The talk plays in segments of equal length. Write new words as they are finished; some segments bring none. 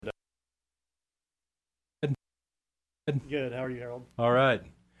Good. How are you, Harold? All right.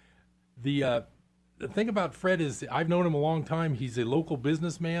 The thing about Fred is I've known him a long time. He's a local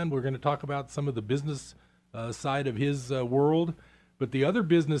businessman. We're going to talk about some of the business side of his world, but the other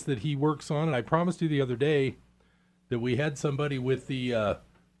business that he works on, and I promised you the other day that we had somebody with the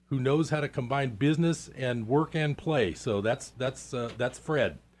who knows how to combine business and work and play. So that's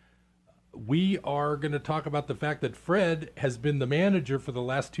Fred. We are going to talk about the fact that Fred has been the manager for the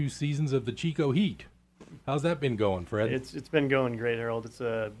last two seasons of the Chico Heat. How's that been going, Fred? It's been going great, Harold.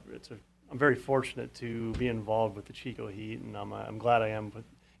 I'm very fortunate to be involved with the Chico Heat, and I'm glad I am. But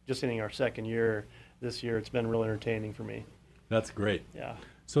just hitting our second year this year, it's been real entertaining for me. That's great. Yeah.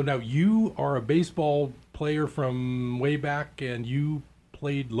 So now you are a baseball player from way back, and you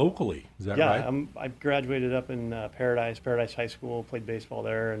played locally. Is that Yeah, right? I graduated up in Paradise High School, played baseball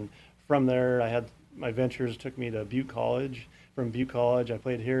there, and from there I had my ventures took me to Butte College. From Butte College, I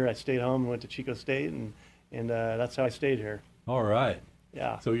played here. I stayed home and went to Chico State, and that's how I stayed here. All right.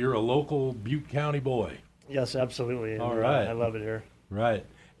 Yeah. So you're a local Butte County boy. Yes, absolutely. And, All right. I love it here. Right.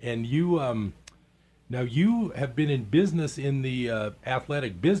 And you now you have been in business in the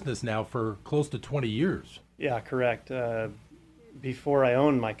athletic business now for close to 20 years. Yeah, correct. Before I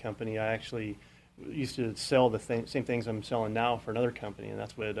owned my company, I actually used to sell same things I'm selling now for another company, and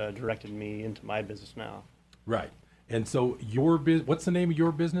that's what directed me into my business now. Right. And so what's the name of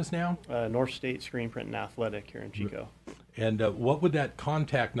your business now? North State Screen Print and Athletic here in Chico. And what would that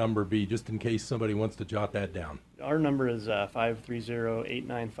contact number be, just in case somebody wants to jot that down? Our number is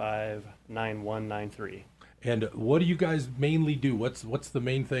 530-895-9193. And what do you guys mainly do? What's the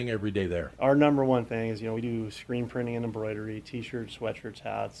main thing every day there? Our number one thing is, we do screen printing and embroidery, T-shirts, sweatshirts,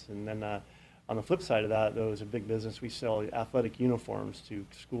 hats, and then on the flip side of that, though, is a big business. We sell athletic uniforms to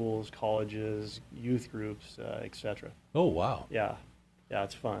schools, colleges, youth groups, etc. Oh, wow. Yeah, yeah,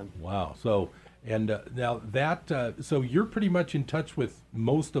 it's fun. Wow. So, and now so you're pretty much in touch with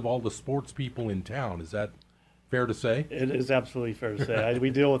most of all the sports people in town. Is that fair to say? It is absolutely fair to say. We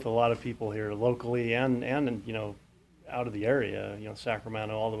deal with a lot of people here locally and out of the area,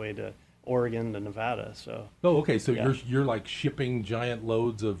 Sacramento all the way to Oregon to Nevada. So. Oh, okay. So Yeah. you're like shipping giant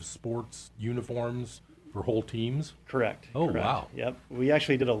loads of sports uniforms for whole teams? Correct. Oh, correct. wow. Yep. We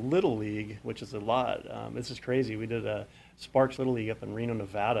actually did a Little League, which is a lot. This is crazy. We did a Sparks Little League up in Reno,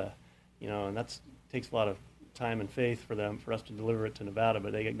 Nevada, and takes a lot of time and faith for us to deliver it to Nevada,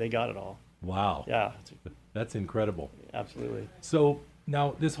 but they got it all. Wow. Yeah, That's incredible. absolutely. So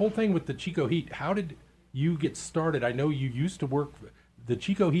now this whole thing with the Chico Heat, how did you get started? I know you used to work. The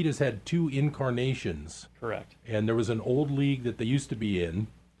Chico Heat has had two incarnations, Correct. and there was an old league that they used to be in,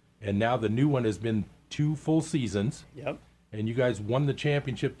 and now the new one has been two full seasons, Yep. and you guys won the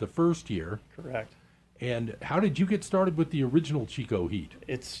championship the first year. Correct. And how did you get started with the original Chico Heat?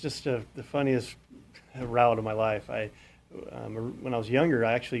 It's just the funniest route of my life. When I was younger,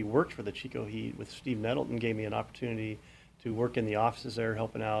 I actually worked for the Chico Heat with Steve Nettleton. Gave me an opportunity to work in the offices there,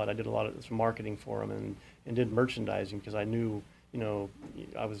 helping out. I did some marketing for him and did merchandising because I knew,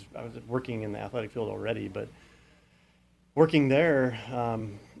 I was working in the athletic field already, but working there,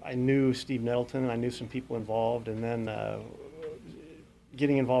 I knew Steve Nettleton. I knew some people involved, and then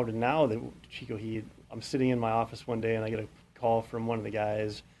getting involved in now the Chico Heat. I'm sitting in my office one day and I get a call from one of the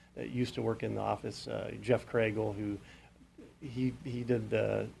guys that used to work in the office, Jeff Craigle, who he did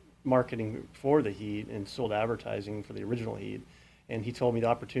the marketing for the Heat and sold advertising for the original Heat. And he told me the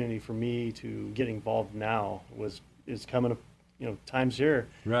opportunity for me to get involved now is coming up, time's here.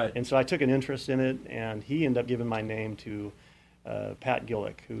 Right. And so I took an interest in it, and he ended up giving my name to Pat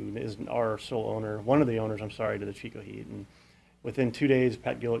Gillick, who is our sole owner, one of the owners, I'm sorry, to the Chico Heat. And within 2 days,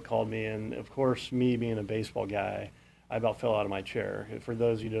 Pat Gillick called me, and of course, me being a baseball guy, I about fell out of my chair. For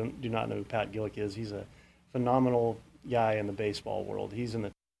those who do not know who Pat Gillick is, he's a phenomenal guy in the baseball world. He's in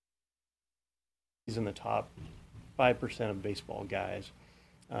the top 5% of baseball guys.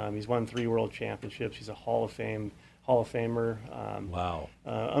 He's won 3 world championships. He's a Hall of Famer. Wow.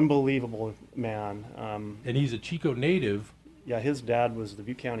 Unbelievable man. And he's a Chico native. Yeah, his dad was the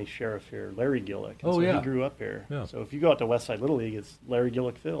Butte County Sheriff here, Larry Gillick. And Oh, so yeah. he grew up here. Yeah. So if you go out to Westside Little League, it's Larry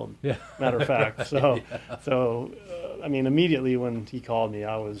Gillick Field. Yeah. Matter of fact. So, immediately when he called me,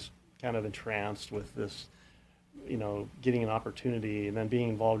 I was kind of entranced with this, getting an opportunity, and then being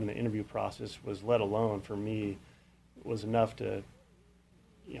involved in the interview process was, let alone for me, was enough to,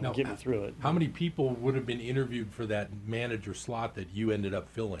 Now, get me through it. How many people would have been interviewed for that manager slot that you ended up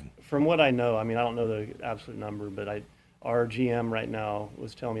filling? From what I know, I don't know the absolute number, but our GM right now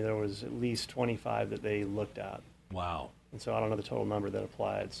was telling me there was at least 25 that they looked at. Wow. And so I don't know the total number that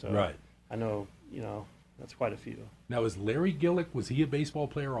applied. So Right. I know, That's quite a few. Now, is Larry Gillick, was he a baseball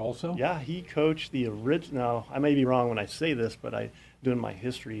player also? Yeah, he coached the original. I may be wrong when I say this, but doing my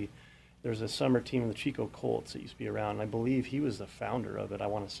history, there's a summer team, the Chico Colts, that used to be around. And I believe he was the founder of it, I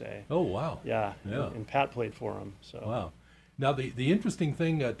want to say. Oh, wow. Yeah. Yeah. And Pat played for him. So. Wow. Now, the interesting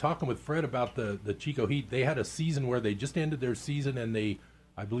thing, talking with Fred about the Chico Heat, they had a season where they just ended their season, and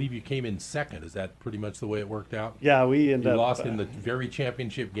I believe you came in second. Is that pretty much the way it worked out? Yeah, we ended You up. lost in the very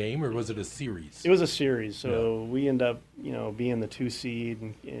championship game, or was it a series? It was a series, so we end up, being the 2 seed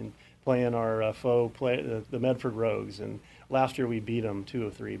and playing our foe, the Medford Rogues. And last year we beat them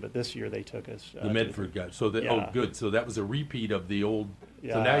 2-3, but this year they took us. The Medford guys. So Yeah. oh, good. So that was a repeat of the old. So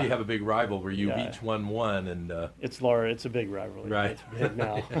Yeah. now you have a big rivalry. You Yeah. each won one, and It's large. It's a big rivalry. Right. It's big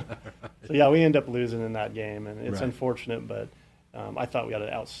now. So yeah, we end up losing in that game, and it's Right. unfortunate, but I thought we had an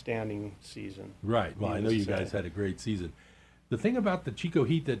outstanding season. right. Well, I know you Needless to guys say. had a great season. The thing about the Chico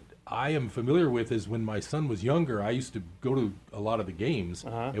Heat that I am familiar with is when my son was younger, I used to go to a lot of the games,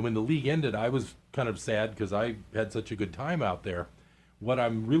 Uh-huh. and when the league ended, I was kind of sad because I had such a good time out there. What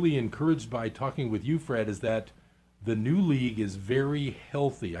I'm really encouraged by talking with you, Fred, is that the new league is very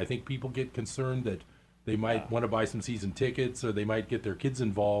healthy. I think people get concerned that they might want to buy some season tickets or they might get their kids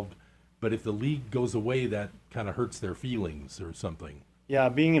involved, but if the league goes away, that kind of hurts their feelings or something. Yeah,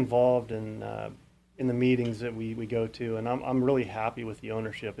 being involved in the meetings that we go to, and I'm really happy with the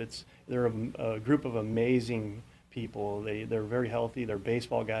ownership. They're a group of amazing people. They're very healthy. They're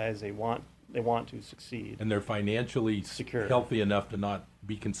baseball guys. They want to succeed. And they're financially Secure. healthy enough to not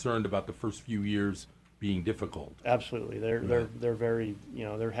be concerned about the first few years being difficult. Absolutely, they're very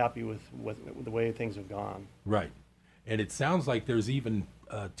they're happy with the way things have gone. Right. And it sounds like there's even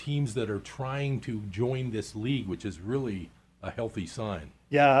teams that are trying to join this league, which is really a healthy sign.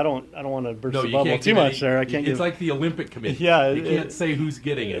 Yeah, I don't want to burst No, the you bubble can't too give much any- there. I can't. It's like the Olympic Committee. Yeah, you can't say who's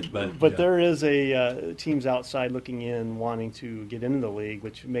getting it, but yeah. there is a teams outside looking in, wanting to get into the league,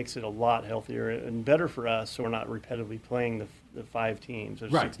 which makes it a lot healthier and better for us. So we're not repetitively playing the 5 teams.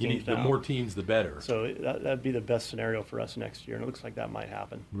 There's right. 6 You teams need, the now. more teams, the better. So that'd be the best scenario for us next year, and it looks like that might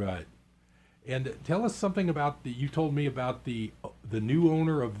happen. Right. And tell us something about you told me about the new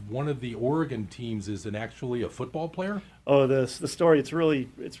owner of one of the Oregon teams is actually a football player? Oh, the story.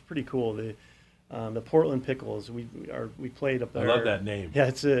 It's pretty cool. The Portland Pickles. We played up I there. love that name. Yeah,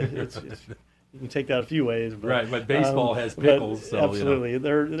 it's you can take that a few ways. But, Right, but baseball has but pickles, so, absolutely,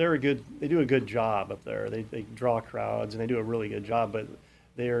 they're a good. They do a good job up there. They draw crowds and they do a really good job. But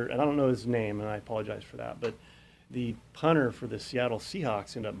and I don't know his name, and I apologize for that. But the punter for the Seattle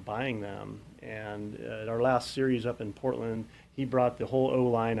Seahawks ended up buying them. And at our last series up in Portland, he brought the whole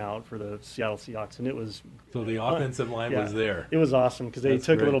O-line out for the Seattle Seahawks, and it was So the offensive line was there. It was awesome because they That's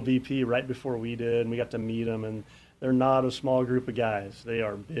took great. a little BP right before we did, and we got to meet them. And they're not a small group of guys; they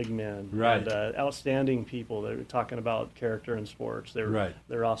are big men, Right. And outstanding people. They're talking about character in sports. Right.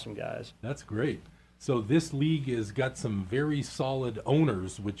 They're awesome guys. That's great. So this league has got some very solid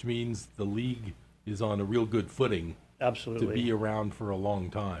owners, which means the league is on a real good footing to Absolutely. be around for a long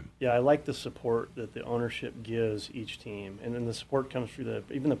time. Yeah, I like the support that the ownership gives each team, and then the support comes through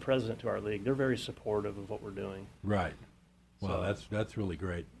even the president to our league. They're very supportive of what we're doing. Right. Well, So- that's really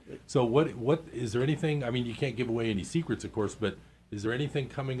great. So what is there anything? I mean, you can't give away any secrets, of course, but is there anything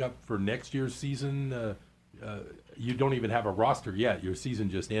coming up for next year's season? You don't even have a roster yet. Your season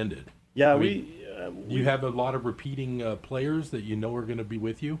just ended. Yeah, I mean, we You have a lot of repeating players that you know are going to be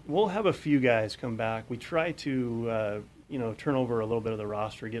with you. we'll have a few guys come back. We try to turn over a little bit of the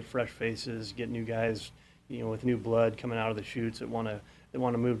roster, get fresh faces, get new guys, with new blood coming out of the chutes that want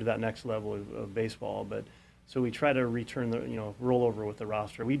to move to that next level of baseball. But so we try to return roll over with the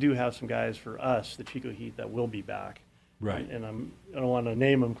roster. We do have some guys for us, the Chico Heat, that will be back. Right. And I don't want to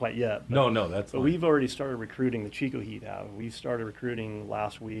name them quite yet. But, No, that's But fine. we've already started recruiting. The Chico Heat have. We started recruiting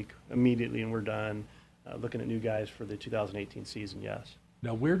last week immediately, and we're done looking at new guys for the 2018 season. Yes.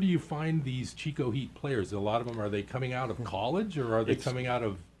 Now, where do you find these Chico Heat players? A lot of them, are they coming out of college, or are they coming out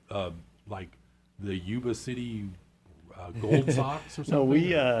of like the Yuba City Gold Sox or something?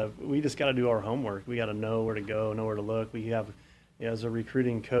 No, we just got to do our homework. We got to know where to go, know where to look. We have, as a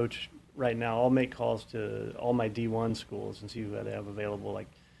recruiting coach right now, I'll make calls to all my D1 schools and see who they have available. Like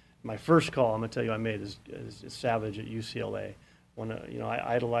my first call, I'm gonna tell you, I made is Savage at UCLA.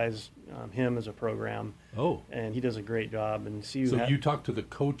 I idolize him as a program. Oh. And he does a great job. And see, So you talk to the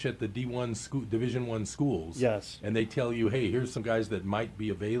coach at the D1 school, Division I schools. Yes. And they tell you, hey, here's some guys that might be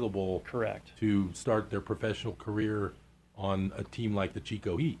available. Correct. To start their professional career on a team like the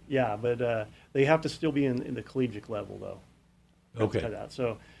Chico Heat. Yeah, but they have to still be in the collegiate level, though. Okay. That.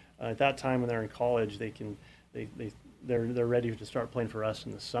 So at that time when they're in college, they they're ready to start playing for us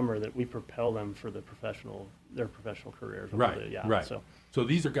in the summer, that we propel them for their professional careers. Right, Yeah. right. So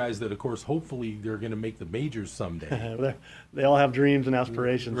these are guys that, of course, hopefully they're going to make the majors someday. They all have dreams and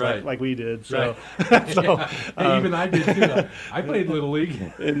aspirations, right, like we did. So, right. Even I did too. I played Little League.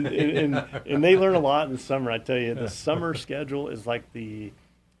 and they learn a lot in the summer. I tell you, the summer schedule is like the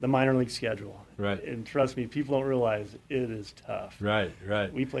minor league schedule. Right. And trust me, people don't realize it is tough. Right.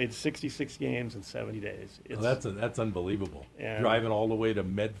 We played 66 games in 70 days. That's unbelievable. Driving all the way to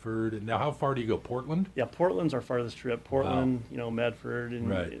Medford. And now, how far do you go? Portland? Yeah, Portland's our farthest trip. Portland, Medford, and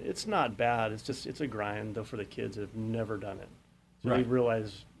right. It's not bad. It's a grind though for the kids that have never done it. So right. they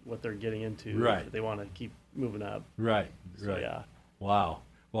realize what they're getting into. Right. They want to keep moving up. Right. So, yeah. Wow.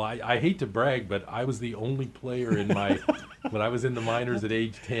 Well, I hate to brag, but I was the only player in my when I was in the minors at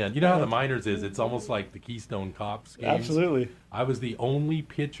age 10. You know how the minors is? It's almost like the Keystone Cops games. Absolutely. I was the only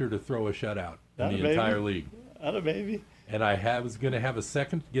pitcher to throw a shutout in the entire league. Atta baby. And was going to have a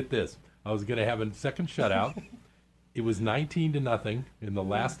second. Get this. I was going to have a second shutout. It was 19-0 in the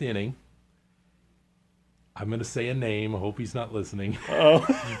last inning. I'm going to say a name. I hope he's not listening. Oh.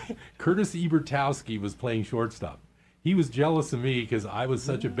 Curtis Ebertowski was playing shortstop. He was jealous of me because I was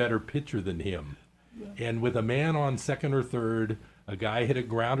such a better pitcher than him. And with a man on second or third, a guy hit a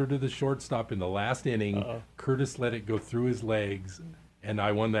grounder to the shortstop in the last inning. Curtis let it go through his legs, and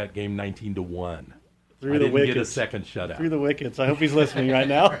I won that game 19-1. I didn't get a second shutout. Through the wickets. I hope he's listening right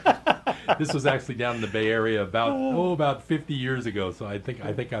now. This was actually down in the Bay Area about 50 years ago, so I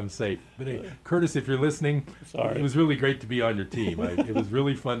think I'm safe. But hey, Curtis, if you're listening, sorry. It was really great to be on your team. It was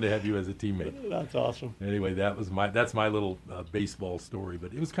really fun to have you as a teammate. That's awesome. Anyway, that's my little baseball story.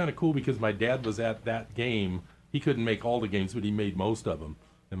 But it was kind of cool because my dad was at that game. He couldn't make all the games, but he made most of them.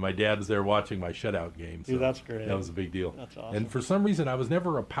 And my dad was there watching my shutout game. So dude, that's great. That was a big deal. That's awesome. And for some reason, I was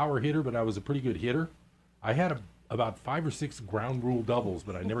never a power hitter, but I was a pretty good hitter. I had about 5 or 6 ground rule doubles,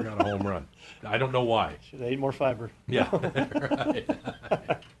 but I never got a home run. I don't know why. Should have ate more fiber. Yeah, right.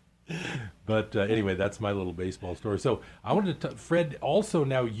 But anyway, that's my little baseball story. So I wanted to, Fred, also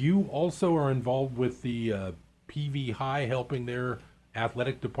now you also are involved with the PV High, helping their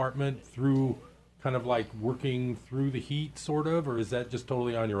athletic department through kind of like working through the heat, sort of, or is that just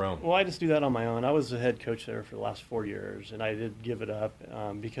totally on your own? Well, I just do that on my own. I was the head coach there for the last 4 years, and I did give it up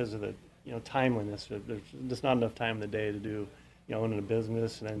because of the timeliness. There's just not enough time in the day to do, owning a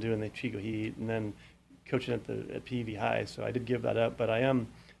business and then doing the Chico Heat and then coaching at PV High. So I did give that up, but I am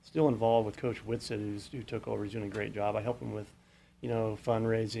still involved with Coach Whitsett, who took over. He's doing a great job. I help him with,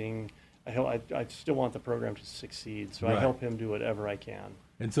 fundraising. I still want the program to succeed, so right. I help him do whatever I can.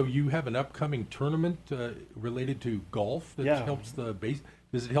 And so you have an upcoming tournament related to golf that helps the base.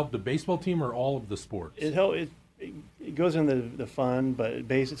 Does it help the baseball team or all of the sports? It goes in the fun, but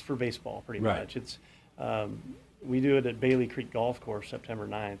it's for baseball pretty much. It's we do it at Bailey Creek Golf Course September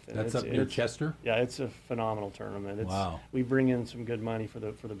 9th. And that's up near Chester? Yeah, it's a phenomenal tournament. Wow. We bring in some good money for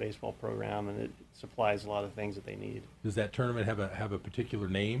the baseball program, and it supplies a lot of things that they need. Does that tournament have a particular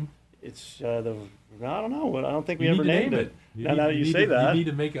name? It's I don't know. I don't think we ever named it. Now that you say that. You need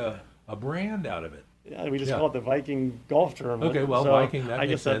to make a brand out of it. Yeah, we just call it the Viking Golf Tournament. Okay, well, so Viking, that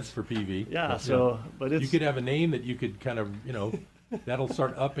makes sense for PV. Yeah, but it's... You could have a name that you could kind of, that'll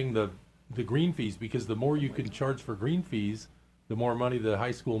start upping the green fees, because the more you can charge for green fees, the more money the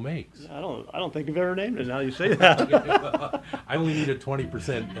high school makes. I don't think we've ever named it now you say that. Okay, well, I only need a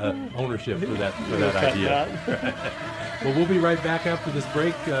 20% ownership for that idea. Well, we'll be right back after this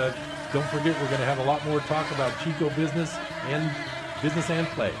break. Don't forget, we're going to have a lot more talk about Chico business and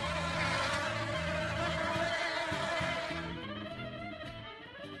play.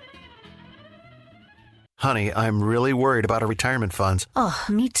 Honey, I'm really worried about our retirement funds. Oh,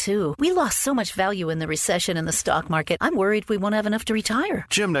 me too. We lost so much value in the recession in the stock market. I'm worried we won't have enough to retire.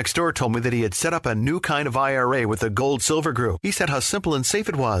 Jim next door told me that he had set up a new kind of IRA with the Gold Silver Group. He said how simple and safe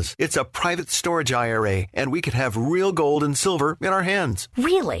it was. It's a private storage IRA, and we could have real gold and silver in our hands.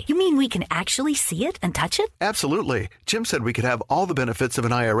 Really? You mean we can actually see it and touch it? Absolutely. Jim said we could have all the benefits of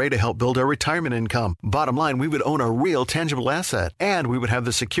an IRA to help build our retirement income. Bottom line, we would own a real tangible asset, and we would have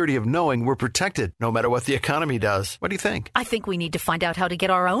the security of knowing we're protected no matter what the economy does. What do you think? I think we need to find out how to get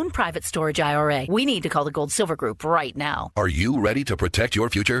our own private storage IRA. We need to call the Gold Silver Group right now. Are you ready to protect your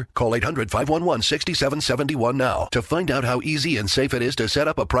future? Call 800-511-6771 now to find out how easy and safe it is to set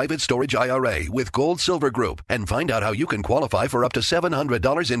up a private storage IRA with Gold Silver Group, and find out how you can qualify for up to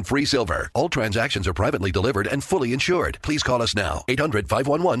 $700 in free silver. All transactions are privately delivered and fully insured. Please call us now.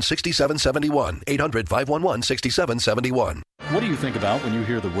 800-511-6771. 800-511-6771. What do you think about when you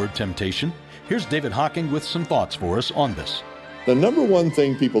hear the word temptation? Here's David Hocking with some thoughts for us on this. The number one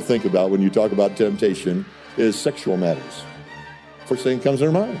thing people think about when you talk about temptation is sexual matters. First thing that comes to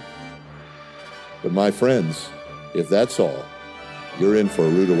their mind. But my friends, if that's all, you're in for a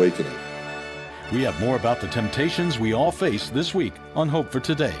rude awakening. We have more about the temptations we all face this week on Hope for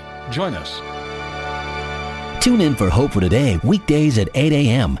Today. Join us. Tune in for Hope for Today, weekdays at 8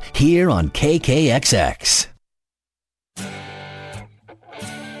 a.m. here on KKXX.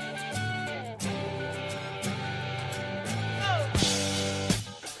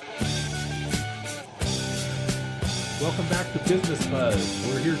 Welcome back to Business Buzz.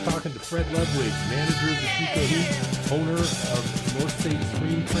 We're here talking to Fred Ludwig, manager of the Chico Heat, owner of North State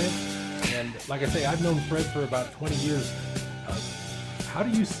Screen Print. And like I say, I've known Fred for about 20 years. How do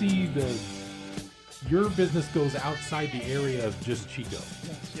you see your business goes outside the area of just Chico?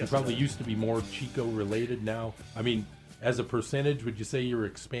 You probably used to be more Chico related now. I mean, as a percentage, would you say you're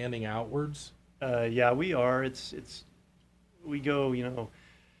expanding outwards? Yeah, we are. We go,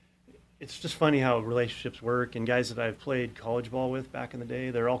 it's just funny how relationships work, and guys that I've played college ball with back in the day,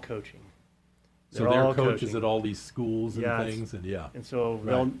 they're all coaching. So they're coaches at all these schools and things, and so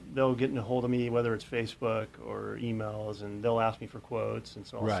they'll get a hold of me, whether it's Facebook or emails, and they'll ask me for quotes, and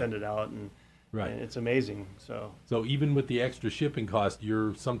so I'll send it out, and it's amazing. So even with the extra shipping cost,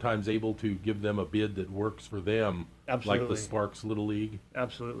 you're sometimes able to give them a bid that works for them, absolutely, like the Sparks Little League.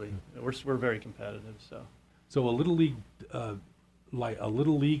 Absolutely, we're very competitive. So a little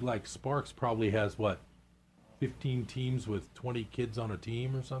league like Sparks probably has 15 teams with 20 kids on a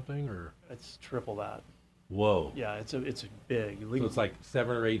team or something, or it's triple that. Whoa! Yeah, it's a big league. So it's like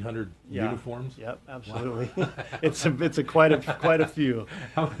 700 or 800 uniforms. Yep, absolutely. Wow. it's quite a few.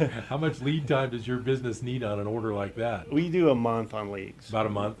 How much lead time does your business need on an order like that? We do a month on leagues. About a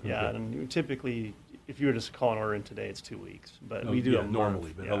month. Yeah, okay. And typically, if you were just to call an order in today, it's 2 weeks. But we do a month.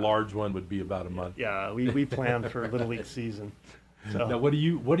 Normally, but a large one would be about a month. Yeah, we plan for Little League season. So. Now,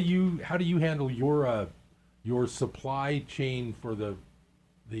 how do you handle your supply chain for the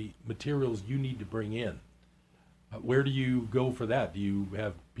materials you need to bring in? Where do you go for that? Do you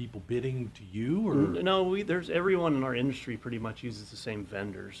have people bidding to you, or no? There's everyone in our industry pretty much uses the same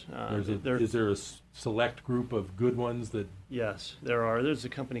vendors. Is there a select group of good ones that? Yes, there are. There's a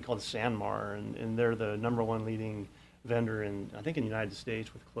company called Sanmar, and they're the #1 leading vendor in the United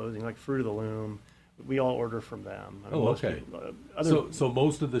States with clothing, like Fruit of the Loom. We all order from them. Okay. So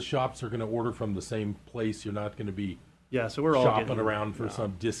most of the shops are going to order from the same place. You're not going to be so we're all shopping around for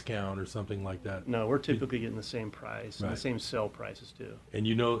some discount or something like that. No, we're typically getting the same price and the same sale prices too. And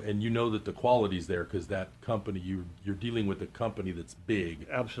you know that the quality's there because that company you're dealing with a company that's big.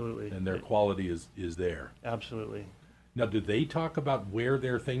 Absolutely. And their quality is there. Absolutely. Now, do they talk about where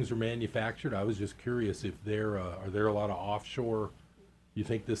their things are manufactured? I was just curious if are there a lot of offshore. You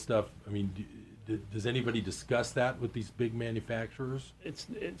think this stuff? I mean. Does anybody discuss that with these big manufacturers? It's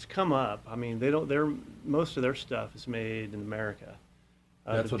come up. I mean, most of their stuff is made in America.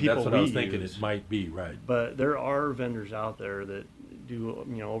 That's what I was thinking. It might be right. But there are vendors out there that do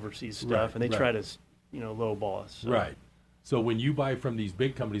overseas stuff, and they try to lowball us. So. Right. So when you buy from these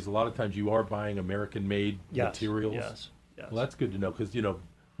big companies, a lot of times you are buying American-made materials. Yes. Well, that's good to know because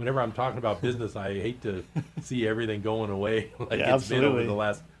whenever I'm talking about business, I hate to see everything going away like it's been over the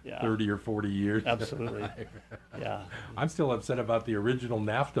last 30 or 40 years. Absolutely. Yeah. I'm still upset about the original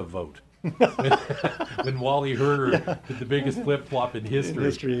NAFTA vote. when Wally Herder did the biggest flip-flop in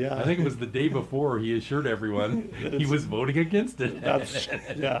history. I think it was the day before he assured everyone he was voting against it.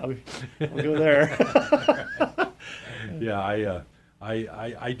 We'll go there.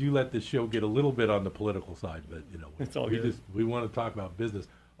 I do let this show get a little bit on the political side, but it's all good. We want to talk about business.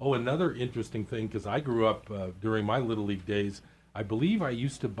 Oh, another interesting thing, because I grew up during my Little League days, I believe I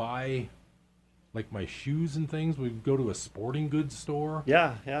used to buy like my shoes and things. We'd go to a sporting goods store.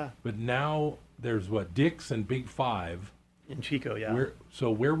 Yeah. But now there's Dick's and Big Five. In Chico, yeah.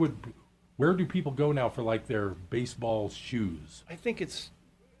 Where do people go now for like their baseball shoes? I think it's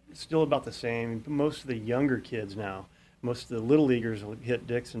still about the same. Most of the younger kids now, most of the little leaguers will hit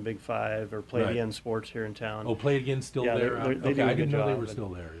Dick's and Big Five or Play It Again Sports here in town. Oh, Play It Again still there? They do a I good didn't know job, they were still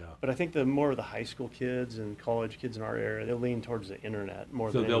there, yeah. But I think the more of the high school kids and college kids in our area, they'll lean towards the internet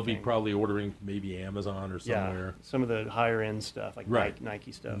more than anything. So they'll be probably ordering maybe Amazon or somewhere. Yeah, some of the higher end stuff, like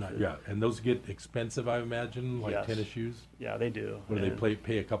Nike stuff. And those get expensive, I imagine, like tennis shoes? Yeah, they do. What do they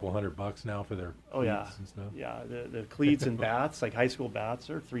pay a couple $100 now for their cleats and stuff? Yeah, the cleats and bats, like high school bats,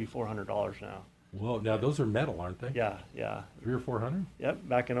 are $300-400 now. Well, now those are metal, aren't they? Yeah. $300 or $400? Yep.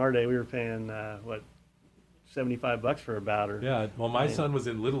 Back in our day, we were paying $75 for a batter. Yeah. Well, my son was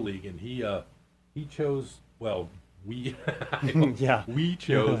in Little League, and he chose. Well, we we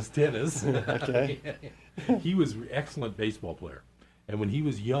chose tennis. Okay. He was an excellent baseball player, and when he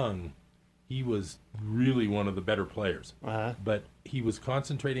was young, he was really one of the better players. Uh-huh. But he was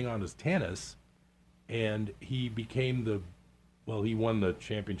concentrating on his tennis, and he became he won the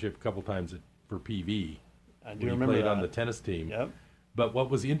championship a couple times for PV. I do when remember he played that. on the tennis team. Yep. But what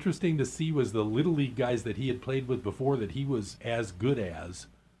was interesting to see was the Little League guys that he had played with before that he was as good as,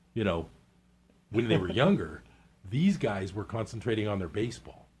 when they were younger. These guys were concentrating on their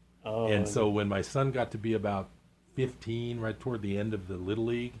baseball. Oh, and so when my son got to be about 15, right toward the end of the Little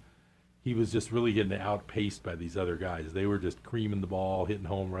League, he was just really getting outpaced by these other guys. They were just creaming the ball, hitting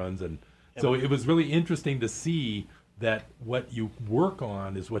home runs. And so it was really interesting to see that what you work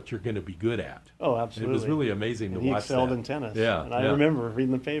on is what you're going to be good at. Oh, absolutely. It was really amazing and to watch he excelled that. in tennis. Yeah. And I remember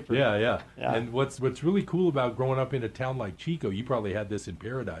reading the paper. Yeah. And what's really cool about growing up in a town like Chico, you probably had this in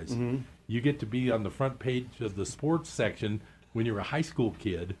Paradise. Mm-hmm. You get to be on the front page of the sports section when you're a high school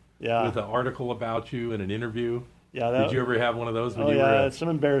kid with an article about you and an interview. Yeah, did you ever have one of those? When you were were some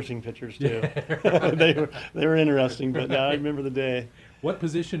embarrassing pictures too. they were interesting, but I remember the day. What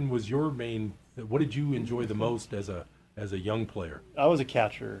position was your main? What did you enjoy the most as a young player? I was a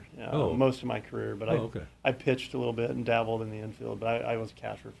catcher most of my career, but I pitched a little bit and dabbled in the infield, but I was a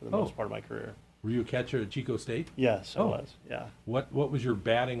catcher for the most part of my career. Were you a catcher at Chico State? Yes, I was. Yeah. What was your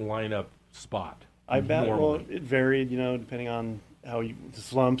batting lineup spot? Well, it varied, depending on the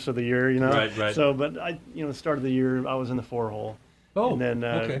slumps of the year, Right. So, but the start of the year, I was in the 4-hole. Oh, and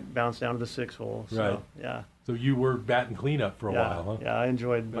then bounced down to the 6-hole. So, right. Yeah. So you were batting cleanup for a while, huh? Yeah, I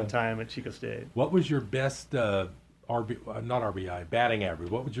enjoyed my time at Chico State. What was your best batting average?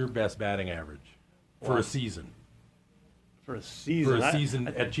 What was your best batting average for a season? For a season?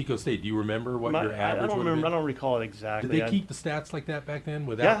 At Chico State, do you remember what your average? I don't remember. I don't recall it exactly. Did they keep the stats like that back then?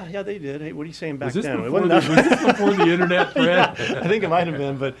 Yeah, they did. Hey, what are you saying back then? Was this before the internet, Fred? I think it might have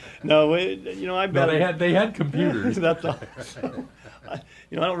been, but no. I batted. No, they had computers. That's all. I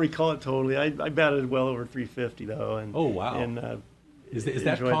don't recall it totally. I batted well over 350 though. And oh wow! And is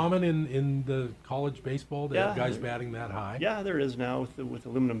that common in the college baseball to have guys batting that high? Yeah, there is now with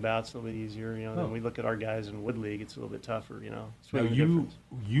aluminum bats a little bit easier. Then we look at our guys in Wood League, it's a little bit tougher. Now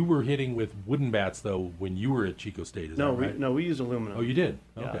you were hitting with wooden bats though when you were at Chico State. Is that right? No, we use aluminum. Oh, you did.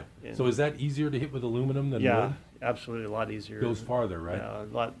 Okay. Yeah. So is that easier to hit with aluminum than wood? Yeah, absolutely, a lot easier. Goes farther, right?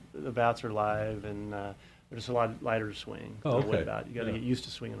 Yeah, the bats are live and they're just a lot lighter to swing. Oh, okay. A wood bat. You got to get used to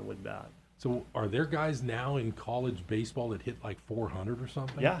swinging a wood bat. So are there guys now in college baseball that hit like 400 or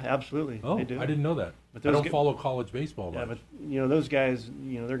something? Yeah, absolutely. Oh, they do. I didn't know that. But I don't follow college baseball much. Yeah, but those guys,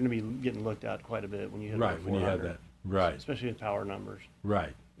 they're going to be getting looked at quite a bit when you hit right when you have that. Right. Especially with power numbers.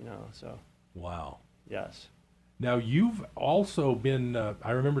 Right. So. Wow. Yes. Now you've also been.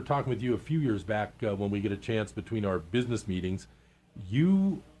 I remember talking with you a few years back when we get a chance between our business meetings.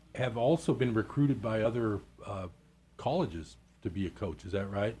 You have also been recruited by other colleges to be a coach. Is that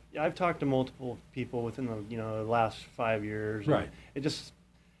right? Yeah, I've talked to multiple people within the last 5 years. Right. It just,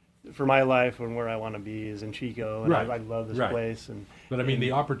 for my life and where I want to be is in Chico, and right. I love this place. But I mean,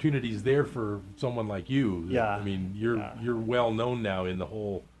 the opportunity's there for someone like you. Yeah. I mean, you're well known now in the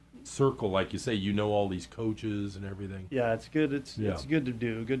whole circle, like you say. You know all these coaches and everything. Yeah, it's good. It's good to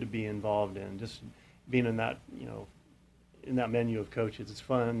do. Good to be involved in. Just being in that in that menu of coaches. It's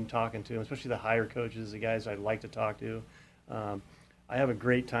fun talking to them, especially the higher coaches, the guys I like to talk to. I have a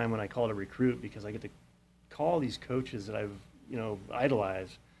great time when I call to recruit because I get to call these coaches that I've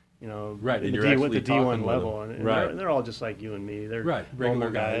idolized. Right, and you're actually with the D1 level, and right. they're all just like you and me. They're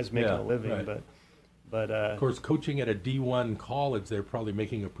regular guys making a living, right. but of course, coaching at a D1 college, they're probably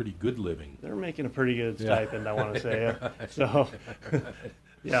making a pretty good living. They're making a pretty good stipend, I want to say. So,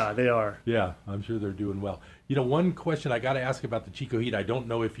 yeah, they are. Yeah, I'm sure they're doing well. One question I got to ask about the Chico Heat. I don't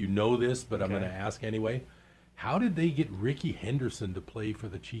know if you know this, but I'm going to ask anyway. How did they get Ricky Henderson to play for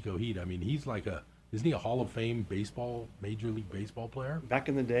the Chico Heat? I mean, he's like isn't he a Hall of Fame Major League Baseball player? Back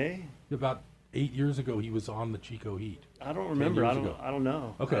in the day? About 8 years ago, he was on the Chico Heat. I don't remember. I don't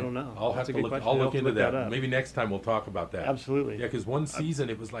know. Okay. I don't know. I'll have to look. I'll look into that. Maybe next time we'll talk about that. Absolutely. Yeah, because one season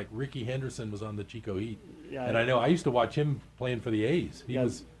it was like Ricky Henderson was on the Chico Heat. Yeah, and I know I used to watch him playing for the A's.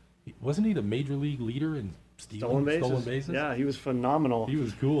 Wasn't he the Major League leader in stolen bases? Yeah, he was phenomenal. He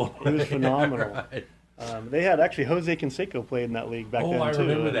was cool. He was phenomenal. Right. They had actually Jose Canseco played in that league back then too. I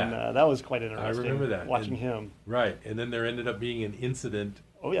remember that. And, that was quite interesting. I remember that. Watching him. Right, and then there ended up being an incident.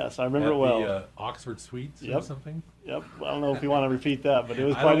 Oh yes, I remember at well. The Oxford Suites or something. Yep. I don't know if you want to repeat that, but it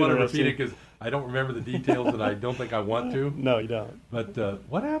was I quite don't want to interesting. repeat it because I don't remember the details, and I don't think I want to. No, you don't. But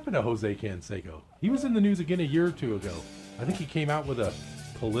what happened to Jose Canseco? He was in the news again a year or two ago. I think he came out with a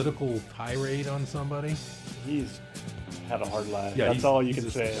political tirade on somebody. He's had a hard life. Yeah, That's all you he's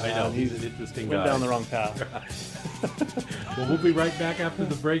can say. I know, he's an interesting went guy. down the wrong path. Well, we'll be right back after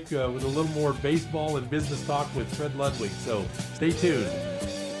the break with a little more baseball and business talk with Fred Ludwig. So stay tuned.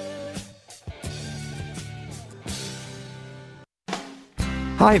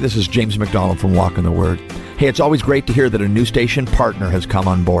 Hi, this is James McDonald from Walk in the Word. Hey, it's always great to hear that a new station partner has come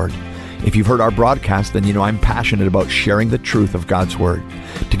on board. If you've heard our broadcast, then you know I'm passionate about sharing the truth of God's Word.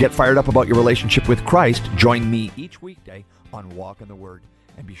 To get fired up about your relationship with Christ, join me each weekday on Walk in the Word.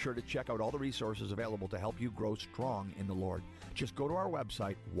 And be sure to check out all the resources available to help you grow strong in the Lord. Just go to our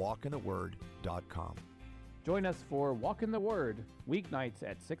website, walkintheword.com. Join us for Walk in the Word, weeknights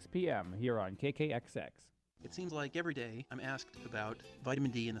at 6 p.m. here on KKXX. It seems like every day I'm asked about vitamin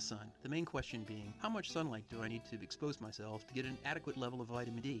D in the sun. The main question being, how much sunlight do I need to expose myself to get an adequate level of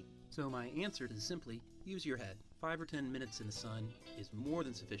vitamin D? So my answer is simply, use your head. 5 or 10 minutes in the sun is more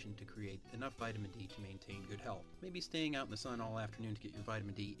than sufficient to create enough vitamin D to maintain good health. Maybe staying out in the sun all afternoon to get your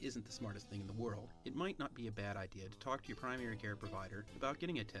vitamin D isn't the smartest thing in the world. It might not be a bad idea to talk to your primary care provider about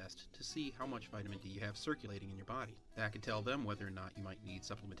getting a test to see how much vitamin D you have circulating in your body. That could tell them whether or not you might need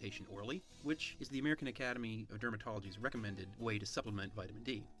supplementation orally, which is the American Academy of Dermatology's recommended way to supplement vitamin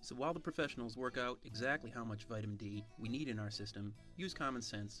D. So while the professionals work out exactly how much vitamin D we need in our system, use common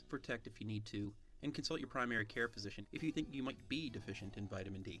sense, protect if you need to, and consult your primary care physician if you think you might be deficient in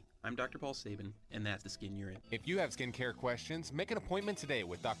vitamin D. I'm Dr. Paul Sabin, and that's the skin you're in. If you have skincare questions, make an appointment today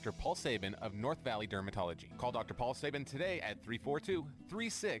with Dr. Paul Sabin of North Valley Dermatology. Call Dr. Paul Sabin today at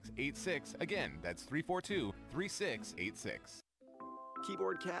 342-3686. Again, that's 342-3686.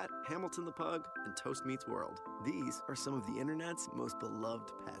 Keyboard Cat, Hamilton the Pug, and Toast Meets World. These are some of the internet's most beloved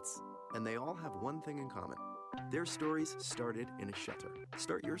pets, and they all have one thing in common. Their stories started in a shelter.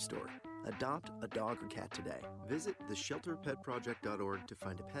 Start your story. Adopt a dog or cat today. Visit theshelterpetproject.org to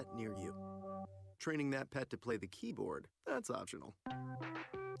find a pet near you. Training that pet to play the keyboard, that's optional.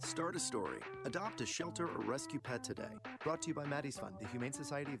 Start a story. Adopt a shelter or rescue pet today. Brought to you by Maddie's Fund, the Humane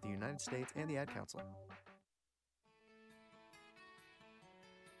Society of the United States, and the Ad Council.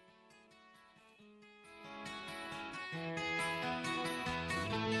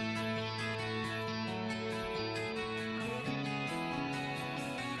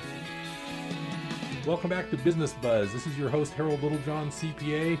 Welcome back to Business Buzz. This is your host, Harold Littlejohn,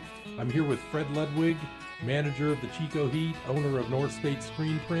 CPA. I'm here with Fred Ludwig, manager of the Chico Heat, owner of North State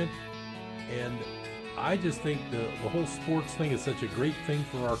Screen Print. And I just think the whole sports thing is such a great thing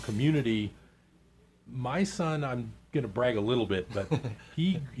for our community. My son, I'm going to brag a little bit, but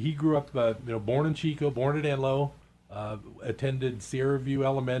he grew up, born in Chico, born at Enloe, attended Sierra View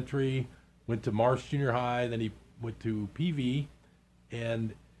Elementary, went to Marsh Junior High, then he went to PV,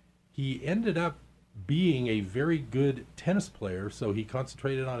 and he ended up being a very good tennis player, so he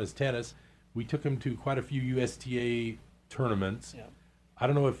concentrated on his tennis. We took him to quite a few USTA tournaments. Yeah. I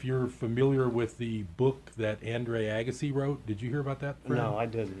don't know if you're familiar with the book that Andre Agassi wrote. Did you hear about that, Fred? No, I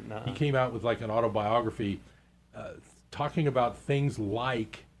didn't. No. He came out with like an autobiography talking about things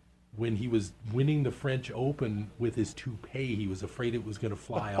like when he was winning the French Open with his toupee, he was afraid it was going to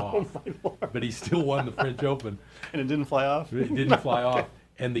fly off. My Lord. But he still won the French Open. And it didn't fly off? It didn't fly off.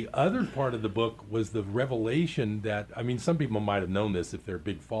 And the other part of the book was the revelation that, I mean, some people might have known this if they're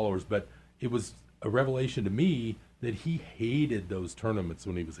big followers, but it was a revelation to me that he hated those tournaments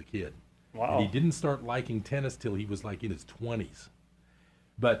when he was a kid. Wow. And he didn't start liking tennis till he was like in his 20s.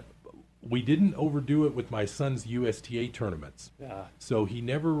 But we didn't overdo it with my son's USTA tournaments. Yeah. So he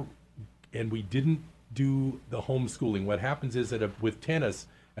never, and we didn't do the homeschooling. What happens is that with tennis,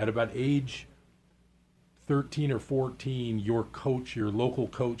 at about age 13 or 14, your coach, your local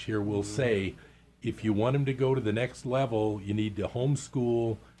coach here will say, if you want him to go to the next level, you need to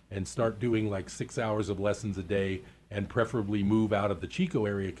homeschool and start doing like 6 hours of lessons a day, and preferably move out of the Chico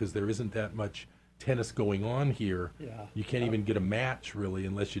area because there isn't that much tennis going on here. Yeah. You can't even get a match really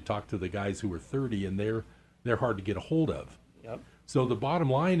unless you talk to the guys who are 30, and they're hard to get a hold of. Yep. So the bottom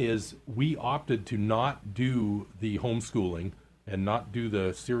line is we opted to not do the homeschooling and not do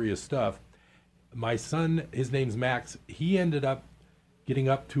the serious stuff. My son, his name's Max, he ended up getting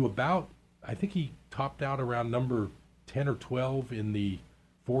up to about, I think he topped out around number 10 or 12 in the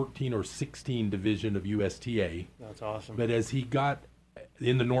 14 or 16 division of USTA. That's awesome. But as he got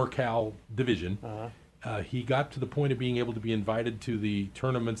in the NorCal division, he got to the point of being able to be invited to the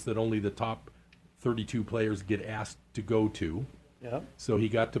tournaments that only the top 32 players get asked to go to. Yep. So he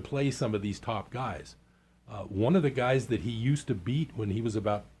got to play some of these top guys. One of the guys that he used to beat when he was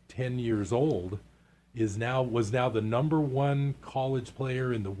about 10 years old was now the number one college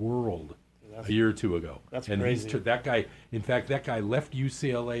player in the world a year or two ago. That's and crazy. That guy, in fact, that guy left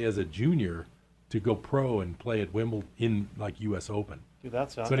UCLA as a junior to go pro and play at Wimbledon in like U.S. Open. Dude,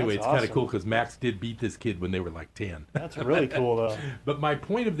 that's so anyway, that's it's kind awesome. of cool because Max did beat this kid when they were like 10. That's really cool, though. But my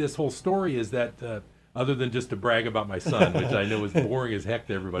point of this whole story is that, other than just to brag about my son, which I know is boring as heck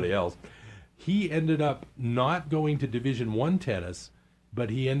to everybody else, he ended up not going to Division I tennis, but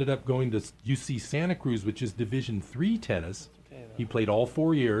he ended up going to UC Santa Cruz, which is Division III tennis. He played all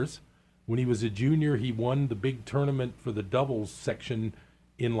 4 years. When he was a junior, he won the big tournament for the doubles section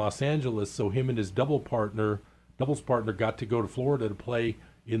in Los Angeles, so him and his doubles partner got to go to Florida to play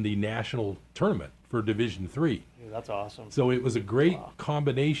in the national tournament for Division III. Dude, that's awesome. So it was a great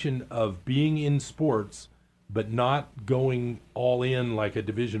combination of being in sports, but not going all in like a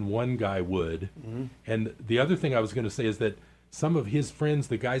Division I guy would. Mm-hmm. And the other thing I was going to say is that some of his friends,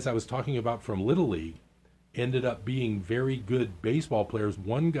 the guys I was talking about from Little League, ended up being very good baseball players.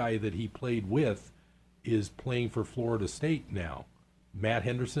 One guy that he played with is playing for Florida State now, Matt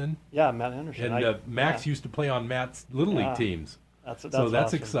Henderson. Yeah, Matt Henderson. And Max used to play on Matt's Little League teams. That's so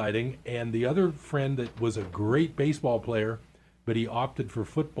that's awesome. exciting. And the other friend that was a great baseball player, but he opted for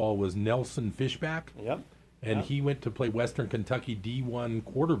football, was Nelson Fishback. Yep. And he went to play Western Kentucky D1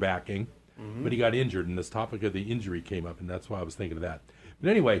 quarterbacking, but he got injured, and this topic of the injury came up, and that's why I was thinking of that. But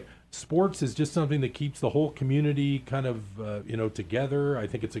anyway, sports is just something that keeps the whole community kind of, together. I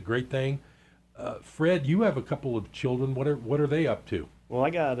think it's a great thing. Fred, you have a couple of children. What are they up to? Well, I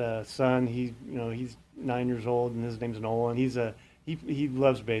got a son. He's 9 years old, and his name's Nolan. He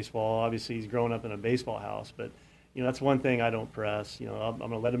loves baseball. Obviously, he's grown up in a baseball house, but that's one thing I don't press. I'm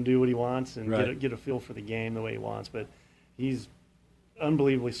going to let him do what he wants and get a feel for the game the way he wants. But he's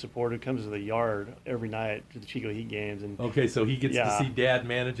unbelievably supportive. Comes to the yard every night to the Chico Heat games. And okay, so he gets to see Dad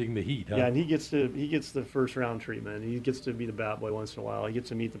managing the Heat, huh? Yeah, and he gets the first round treatment. He gets to be the bat boy once in a while. He gets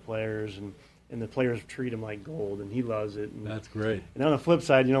to meet the players, and the players treat him like gold, and he loves it. And that's great. And on the flip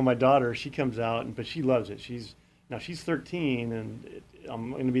side, my daughter, she comes out, but she loves it. She's 13, and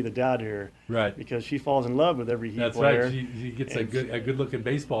I'm going to be the dad here, right? Because she falls in love with every Heat that's player. That's right. She gets a good-looking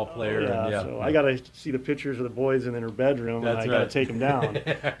baseball player. So I got to see the pictures of the boys in her bedroom, and I got to take them down.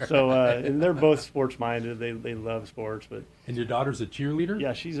 So and they're both sports-minded. They love sports. But and your daughter's a cheerleader?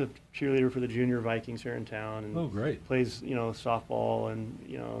 Yeah, she's a cheerleader for the junior Vikings here in town. And great. Plays softball,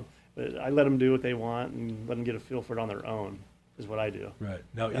 and but I let them do what they want and let them get a feel for it on their own. Is what I do. Right.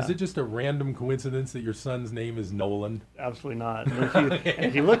 Now, is it just a random coincidence that your son's name is Nolan? Absolutely not. And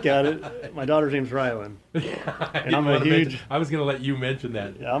if you look at it, my daughter's name's Rylan. And I'm a huge... I was going to let you mention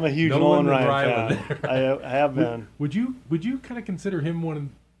that. Yeah, I'm a huge Nolan Ryan fan. I have been. Would you kind of consider him one of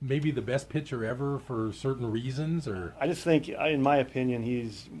maybe the best pitcher ever for certain reasons? Or I just think, in my opinion,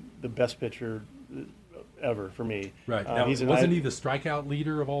 he's the best pitcher ever for me. Right. Now, wasn't he the strikeout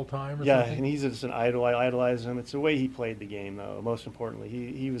leader of all time or something? And he's just an idol. I idolize him. It's the way he played the game, though, most importantly.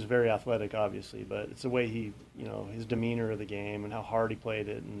 He was very athletic, obviously, but it's the way he, his demeanor of the game and how hard he played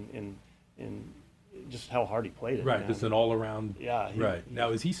it and just how hard he played it. Right, just an all-around. Yeah. Right. Now,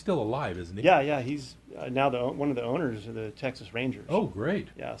 is he still alive, isn't he? Yeah. He's now one of the owners of the Texas Rangers. Oh, great.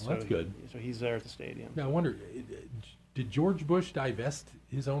 Yeah, so that's good. So he's there at the stadium. Now, I wonder, did George Bush divest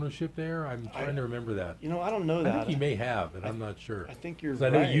his ownership there? I'm trying to remember that. I don't know that. I think he may have, but I'm not sure. I think you're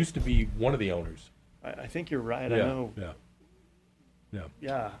right. I know he used to be one of the owners. I think you're right. Yeah, I know.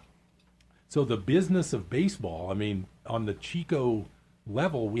 Yeah. So the business of baseball, I mean, on the Chico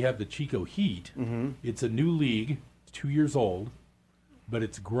level, we have the Chico Heat. Mm-hmm. It's a new league. It's 2 years old, but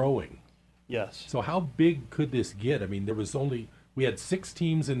it's growing. Yes. So how big could this get? I mean, we had 6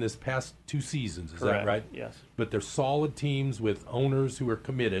 teams in this past 2 seasons. Is Correct. that right? Yes. But they're solid teams with owners who are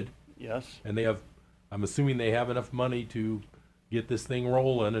committed. Yes. And I'm assuming they have enough money to get this thing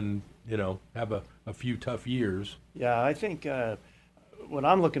rolling and, have a few tough years. Yeah, I think what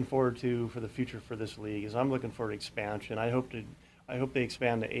I'm looking forward to for the future for this league is I'm looking for expansion. I hope they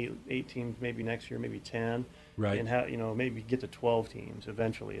expand to 8 teams maybe next year, maybe 10. Right. And have, maybe get to 12 teams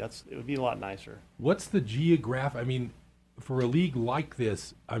eventually. It would be a lot nicer. What's the geographic? I mean, for a league like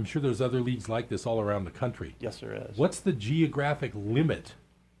this, I'm sure there's other leagues like this all around the country. Yes, there is. What's the geographic limit?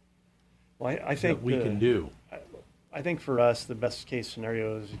 Well, I think that we can do. I think for us, the best case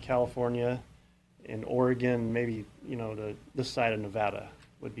scenario is California and Oregon, maybe this side of Nevada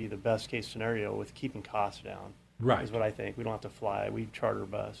would be the best case scenario with keeping costs down. Right. Is what I think. We don't have to fly. We charter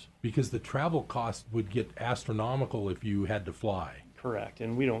bus. Because the travel cost would get astronomical if you had to fly. Correct.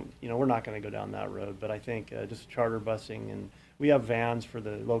 And we don't, we're not going to go down that road. But I think just charter busing, and we have vans for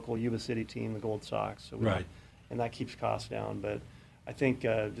the local Yuba City team, the Gold Sox. So right. And that keeps costs down. But I think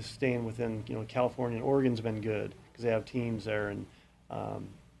just staying within, California and Oregon's been good because they have teams there and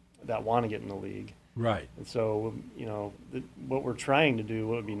that want to get in the league. Right. And so, what we're trying to do,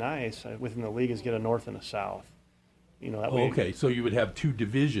 what would be nice within the league, is get a north and a south. That way. Okay, so you would have 2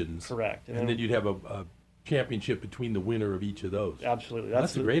 divisions. Correct. And then you'd have a championship between the winner of each of those. Absolutely.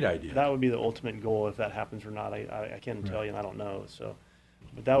 That's a great idea. That would be the ultimate goal. If that happens or not, I can't tell you, and I don't know. So,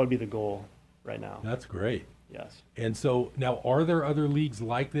 but that would be the goal right now. That's great. Yes. And so now, are there other leagues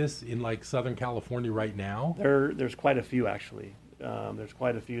like this in like Southern California right now? There's quite a few, actually. There's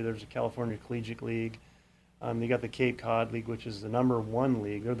quite a few. There's a California Collegiate League. You got the Cape Cod League, which is the #1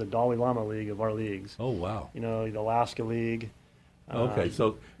 league. They're the Dalai Lama League of our leagues. Oh, wow. The Alaska League. Okay,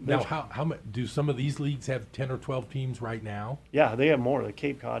 so now how do some of these leagues have 10 or 12 teams right now? Yeah, they have more. The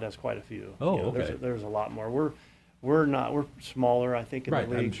Cape Cod has quite a few. Oh, okay. There's a lot more. We're smaller, I think, in the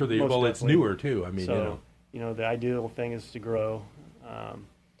league. I'm sure it's newer too. I mean, so, the ideal thing is to grow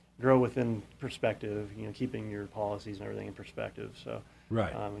within perspective. Keeping your policies and everything in perspective. So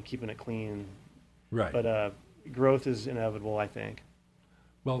right, and keeping it clean. Right. But growth is inevitable, I think.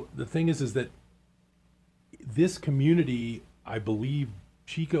 Well, the thing is that this community, I believe,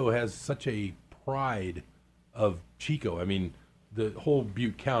 Chico has such a pride of Chico. I mean, the whole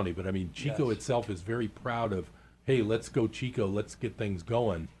Butte County, but I mean, Chico itself is very proud of, hey, let's go Chico, let's get things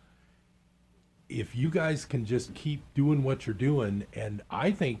going. If you guys can just keep doing what you're doing, and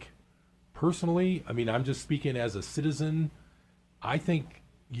I think, personally, I mean, I'm just speaking as a citizen, I think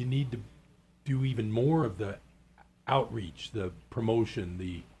you need to do even more of the outreach, the promotion,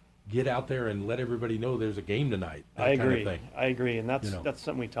 the get out there and let everybody know there's a game tonight. I agree. Kind of thing. I agree, and that's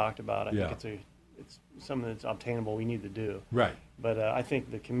something we talked about. I Yeah. think it's something that's obtainable. We need to do. Right. But I think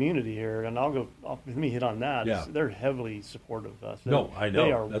the community here, and let me hit on that. Yeah. They're heavily supportive of us. No, I know.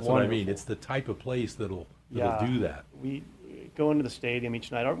 They are That's wonderful. what I mean. It's the type of place that'll do that. We go into the stadium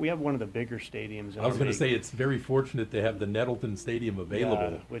each night. We have one of the bigger stadiums. I was going to say it's very fortunate to have the Nettleton Stadium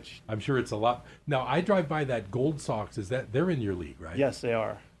available. Which I'm sure it's a lot. Now I drive by that Gold Sox. They're in your league, right? Yes, they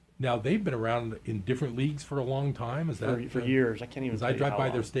are. Now they've been around in different leagues for a long time. Is that for years? I can't even. I drive by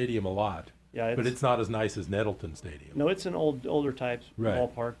their stadium a lot. Yeah, but it's not as nice as Nettleton Stadium. No, it's an older type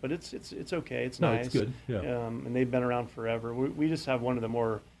ballpark, but it's okay. It's nice. It's good. Yeah. And they've been around forever. We just have one of the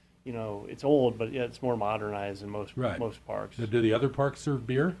more, it's old, but it's more modernized than most parks. Now, do the other parks serve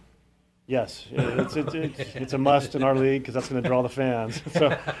beer? Yes, it's a must in our league because that's going to draw the fans.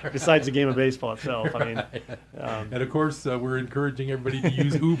 So besides the game of baseball itself, I mean. And of course, we're encouraging everybody to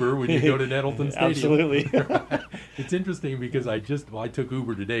use Uber when you go to Nettleton Stadium. Absolutely. It's interesting because I took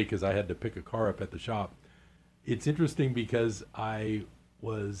Uber today because I had to pick a car up at the shop. It's interesting because one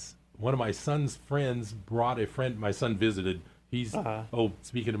of my son's friends brought a friend. My son visited. He's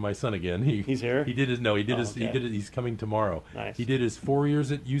speaking of my son again. He's here. He's coming tomorrow. Nice. He did his 4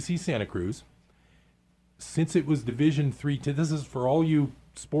 years at UC Santa Cruz. Since it was Division III, this is for all you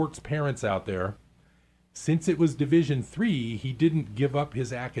sports parents out there. Since it was Division III, he didn't give up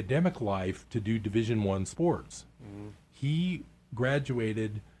his academic life to do Division I sports. Mm-hmm. He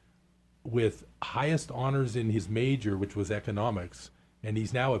graduated with highest honors in his major, which was economics. And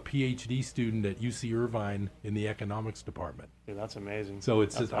he's now a PhD student at UC Irvine in the economics department. Dude, that's amazing. So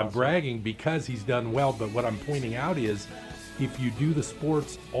that's awesome. I'm bragging because he's done well, but what I'm pointing out is if you do the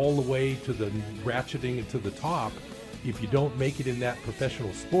sports all the way to the ratcheting to the top, if you don't make it in that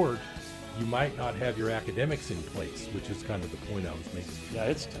professional sport, you might not have your academics in place, which is kind of the point I was making. Yeah,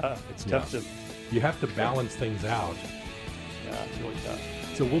 it's tough. It's tough to... You have to balance things out. Yeah, it's really tough.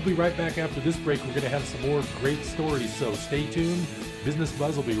 So we'll be right back after this break. We're going to have some more great stories, so stay tuned. Business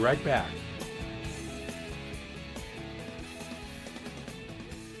Buzz will be right back.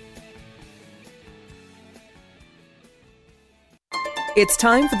 It's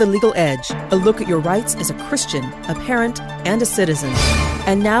time for The Legal Edge, a look at your rights as a Christian, a parent, and a citizen.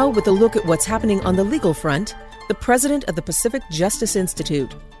 And now, with a look at what's happening on the legal front, the president of the Pacific Justice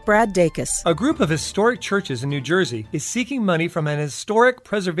Institute, Brad Dacus. A group of historic churches in New Jersey is seeking money from an historic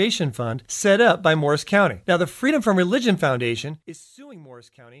preservation fund set up by Morris County. Now, the Freedom from Religion Foundation is suing Morris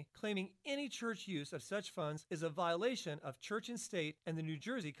County, claiming any church use of such funds is a violation of church and state and the New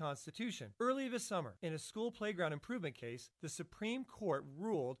Jersey Constitution. Early this summer, in a school playground improvement case, the Supreme Court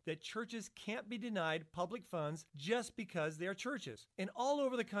ruled that churches can't be denied public funds just because they are churches. And all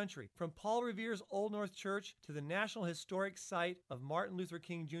over the country, from Paul Revere's Old North Church to the National Historic Site of Martin Luther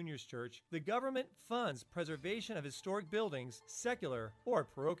King Jr.'s church, the government funds preservation of historic buildings, secular or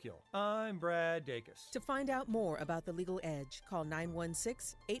parochial. I'm Brad Dacus. To find out more about The Legal Edge, call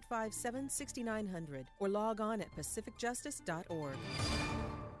 916-857-6900 or log on at pacificjustice.org.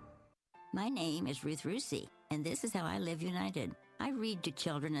 My name is Ruth Rusi, and this is how I live united. I read to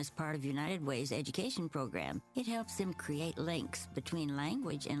children as part of United Way's education program. It helps them create links between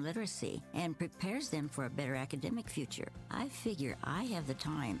language and literacy and prepares them for a better academic future. I figure I have the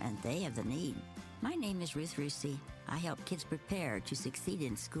time and they have the need. My name is Ruth Rusey. I help kids prepare to succeed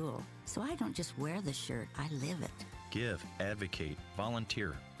in school. So I don't just wear the shirt, I live it. Give, advocate,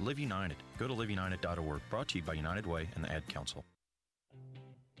 volunteer. Live United. Go to liveunited.org. Brought to you by United Way and the Ad Council.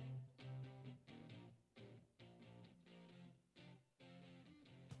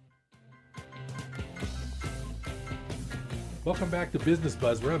 Welcome back to Business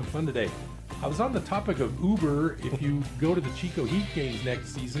Buzz. We're having fun today. I was on the topic of Uber. If you go to the Chico Heat games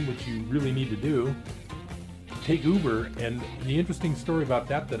next season, which you really need to do, take Uber. And the interesting story about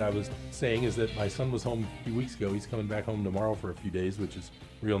that I was saying is that my son was home a few weeks ago. He's coming back home tomorrow for a few days, which is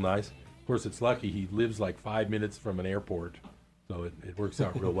real nice. Of course, it's lucky. He lives like 5 minutes from an airport, so it works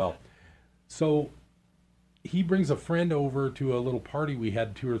out real well. So he brings a friend over to a little party we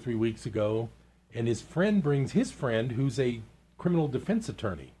had 2 or 3 weeks ago, and his friend brings his friend who's a criminal defense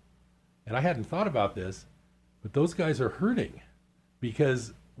attorney. And I hadn't thought about this, but those guys are hurting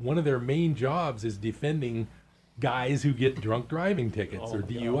because one of their main jobs is defending guys who get drunk driving tickets or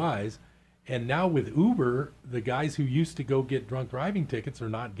DUIs. And now with Uber, the guys who used to go get drunk driving tickets are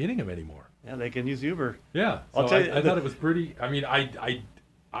not getting them anymore. Yeah, they can use Uber. Yeah, so I'll tell you, I thought it was pretty. I mean,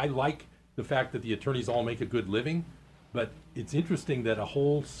 I like the fact that the attorneys all make a good living, but it's interesting that a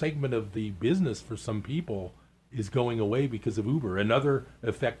whole segment of the business for some people is going away because of Uber, another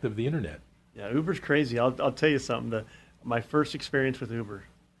effect of the internet. Yeah, Uber's crazy. I'll tell you something. My first experience with Uber,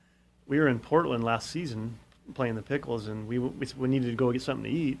 we were in Portland last season playing the Pickles, and we needed to go get something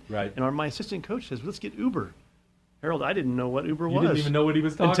to eat. Right. And my assistant coach says, "Let's get Uber." Harold, I didn't know what Uber was. You didn't even know what he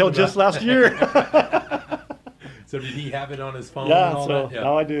was talking until about. just last year. So did he have it on his phone? Yeah, and all so that?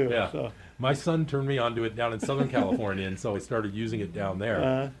 now I do. Yeah. So. My son turned me onto it down in Southern California, and so I started using it down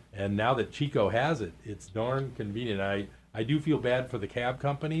there. And now that Chico has it, it's darn convenient. I do feel bad for the cab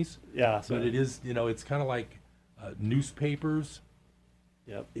companies. Yeah. But it is, it's kind of like newspapers.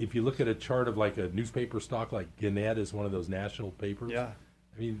 Yep. If you look at a chart of like a newspaper stock, like Gannett is one of those national papers. Yeah.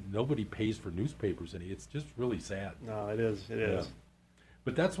 I mean, nobody pays for newspapers, and it's just really sad. No, it is. It is.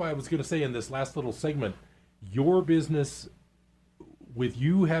 But that's why I was going to say in this last little segment, your business, with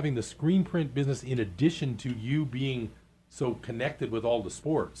you having the screen print business in addition to you being so connected with all the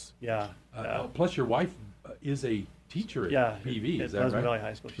sports. Yeah. Plus your wife is a teacher at PV, is that right? Pleasant Valley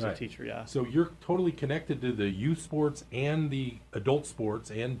High School. She's a teacher, yeah. So you're totally connected to the youth sports and the adult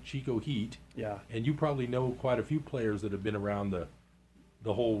sports and Chico Heat. Yeah. And you probably know quite a few players that have been around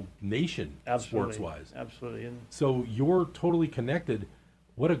the whole nation sports-wise. Absolutely. And so you're totally connected.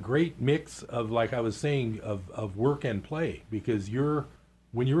 What a great mix of, like I was saying, of work and play, because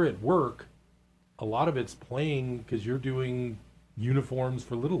when you're at work, a lot of it's playing because you're doing uniforms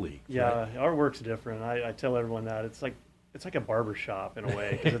for Little League. Yeah, right? Our work's different. I tell everyone that it's like a barber shop in a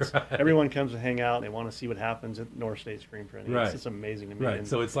way, because everyone comes to hang out and they want to see what happens at North State Screen Printing. Right. It's amazing to me. Right.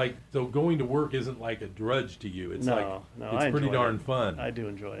 So it's like, going to work isn't like a drudge to you. It's it's pretty darn fun. I do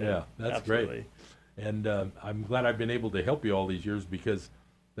enjoy it. Yeah, that's Absolutely. Great. And I'm glad I've been able to help you all these years, because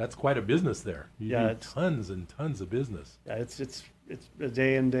that's quite a business there. You do tons and tons of business. Yeah, it's a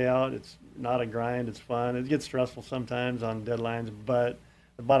day in, day out. It's not a grind. It's fun. It gets stressful sometimes on deadlines, but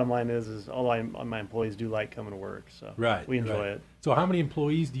the bottom line is all my employees do like coming to work. So we enjoy it. So how many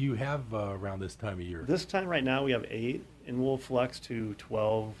employees do you have around this time of year? This time right now we have 8, and we'll flex to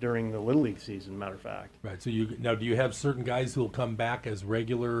 12 during the Little League season, matter of fact. Right. So do you have certain guys who will come back as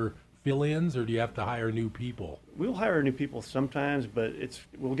regular fill-ins, or do you have to hire new people? We'll hire new people sometimes, but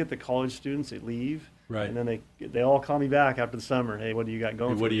we'll get the college students that leave, right? And then they all call me back after the summer. Hey, what do you got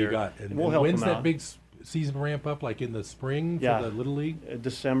going? What do you got? And we'll help when's them that out. big season ramp up? Like in the spring for the Little League? In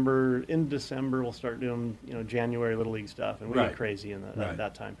December we'll start doing January Little League stuff, and we get crazy in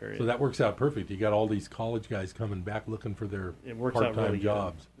that time period. So that works out perfect. You got all these college guys coming back looking for their part-time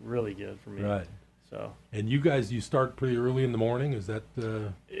jobs. Really good for me. Right. So. And you guys, you start pretty early in the morning. Is that?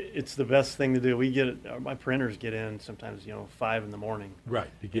 It's the best thing to do. My printers get in sometimes 5 in the morning. Right,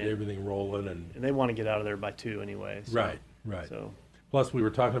 to get everything rolling, and they want to get out of there by 2 anyway. So, right. So. Plus, we were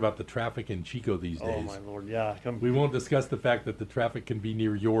talking about the traffic in Chico these days. Oh my Lord, yeah. We won't discuss the fact that the traffic can be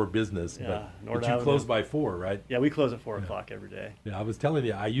near your business, but you close by 4, right? Yeah, we close at 4 o'clock every day. Yeah, I was telling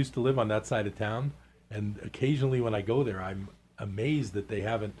you, I used to live on that side of town, and occasionally when I go there, I'm amazed that they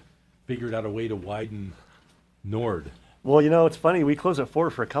haven't figured out a way to widen Nord. Well, it's funny. We close at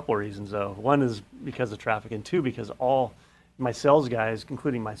 4 for a couple of reasons, though. One is because of traffic, and 2, because all my sales guys,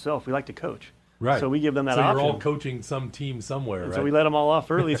 including myself, we like to coach. Right. So we give them that so option. you're all coaching some team somewhere, and right? So we let them all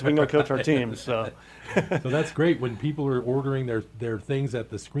off early so we can go coach our teams. So so that's great. When people are ordering their things at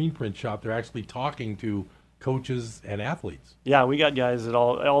the screen print shop, they're actually talking to coaches and athletes. Yeah, we got guys that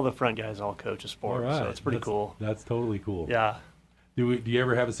all the front guys all coach a sport, All right. so it's pretty cool. That's totally cool. Yeah. Do you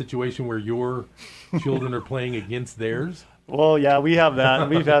ever have a situation where your children are playing against theirs? Well, yeah, we have that.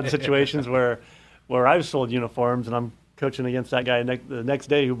 We've had situations where I've sold uniforms and I'm coaching against that guy the next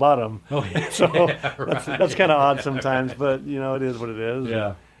day who bought them. Oh, yeah. So Yeah, that's right. kind of odd sometimes, but it is what it is.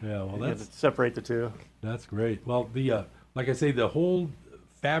 Yeah, yeah. Well, You that's have to separate the two. That's great. Well, the like I say, the whole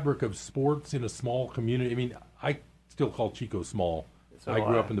fabric of sports in a small community. I mean, I still call Chico small. So I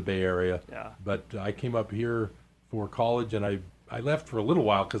grew do up in the Bay Area. Yeah. But I came up here for college, and I left for a little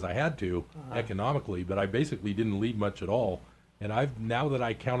while because I had to economically, but I basically didn't leave much at all. And now that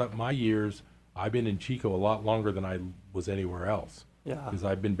I count up my years, I've been in Chico a lot longer than I was anywhere else. Yeah. Because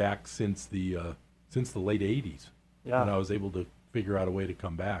I've been back since the late '80s. Yeah. And I was able to figure out a way to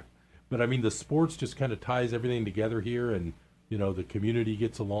come back. But I mean, the sports just kind of ties everything together here, and the community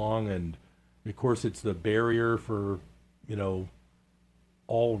gets along, and of course it's the barrier for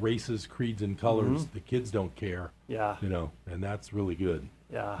all races, creeds, and colors. Mhm. The kids don't care. Yeah. And that's really good.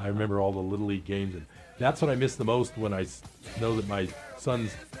 Yeah. I remember all the Little League games, and that's what I miss the most when I know that my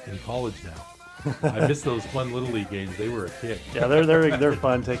son's in college now. I miss those fun Little League games. They were a kick. Yeah, they're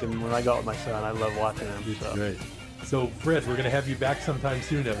fun when I go out with my son. I love watching them. So. Great. So, Fred, we're going to have you back sometime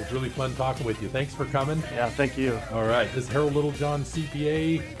soon. It was really fun talking with you. Thanks for coming. Yeah, thank you. All right. This is Harold Littlejohn,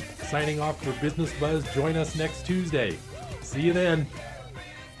 CPA, signing off for Business Buzz. Join us next Tuesday. See you then.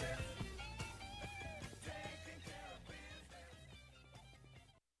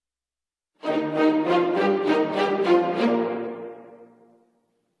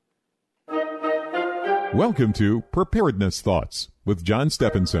 Welcome to Preparedness Thoughts with John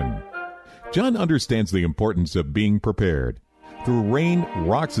Stephenson. John understands the importance of being prepared. Through rain,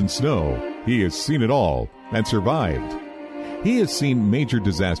 rocks, and snow, he has seen it all and survived. He has seen major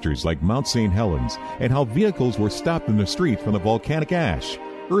disasters like Mount St. Helens and how vehicles were stopped in the street from the volcanic ash.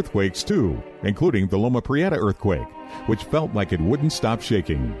 Earthquakes, too, including the Loma Prieta earthquake, which felt like it wouldn't stop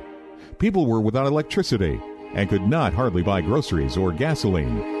shaking. People were without electricity and could not hardly buy groceries or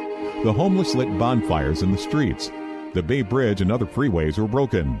gasoline. The homeless lit bonfires in the streets. The Bay Bridge and other freeways were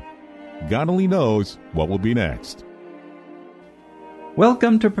broken. God only knows what will be next.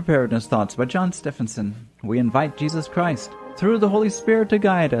 Welcome to Preparedness Thoughts by John Stephenson. We invite Jesus Christ through the Holy Spirit to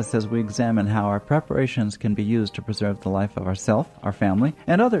guide us as we examine how our preparations can be used to preserve the life of ourselves, our family,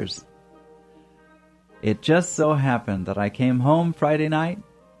 and others. It just so happened that I came home Friday night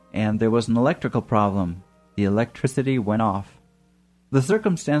and there was an electrical problem. The electricity went off. The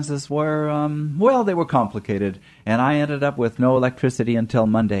circumstances were, they were complicated, and I ended up with no electricity until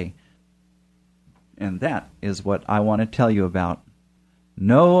Monday. And that is what I want to tell you about.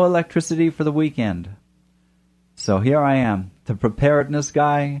 No electricity for the weekend. So here I am, the preparedness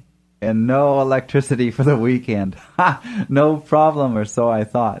guy, and no electricity for the weekend. Ha! No problem, or so I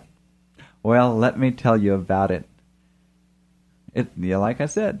thought. Well, let me tell you about it. Like I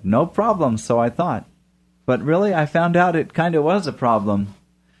said, no problem, so I thought. But really, I found out it kind of was a problem.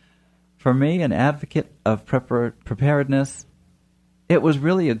 For me, an advocate of preparedness, it was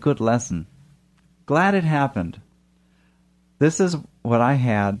really a good lesson. Glad it happened. This is what I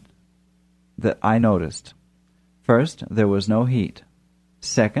had that I noticed. First, there was no heat.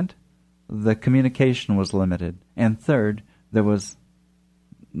 Second, the communication was limited. And third, there was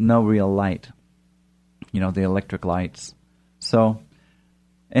no real light. The electric lights. So,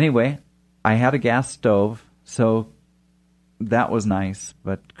 anyway, I had a gas stove, so that was nice.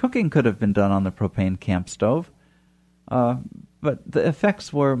 But cooking could have been done on the propane camp stove. But the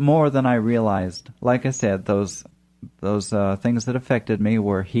effects were more than I realized. Like I said, those things that affected me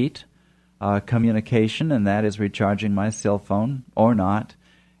were heat, communication, and that is recharging my cell phone or not,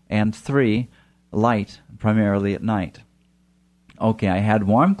 and 3, light, primarily at night. Okay, I had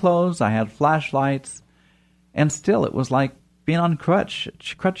warm clothes, I had flashlights, and still it was like being on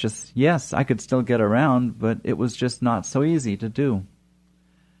crutches. Yes, I could still get around, but it was just not so easy to do.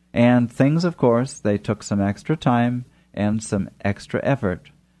 And things, of course, they took some extra time and some extra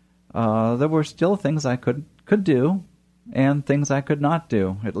effort. There were still things I could do and things I could not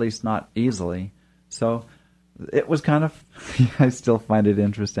do, at least not easily. So it was kind of, I still find it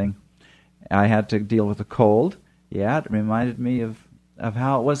interesting. I had to deal with a cold. Yeah, it reminded me of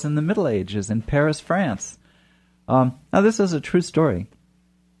how it was in the Middle Ages in Paris, France. Now, this is a true story.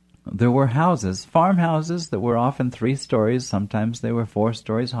 There were farmhouses that were often 3 stories. Sometimes they were 4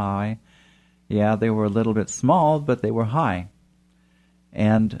 stories high. Yeah, they were a little bit small, but they were high.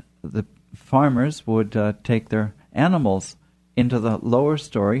 And farmers would take their animals into the lower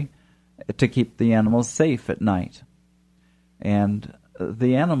story to keep the animals safe at night. And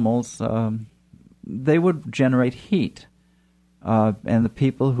the animals, they would generate heat. And the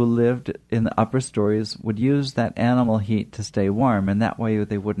people who lived in the upper stories would use that animal heat to stay warm, and that way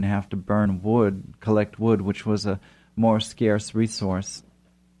they wouldn't have to burn wood, collect wood, which was a more scarce resource.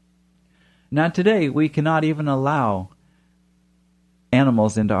 Now today, we cannot even allow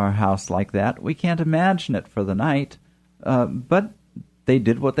animals into our house like that. We can't imagine it for the night, but they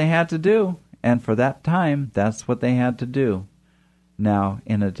did what they had to do, and for that time, that's what they had to do. Now,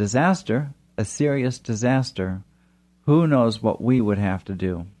 in a disaster, a serious disaster, who knows what we would have to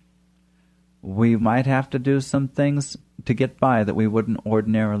do? We might have to do some things to get by that we wouldn't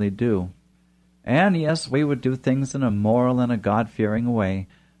ordinarily do. And yes, we would do things in a moral and a God-fearing way.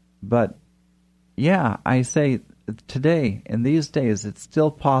 But, yeah, I say, today, in these days, it's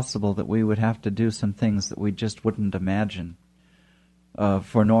still possible that we would have to do some things that we just wouldn't imagine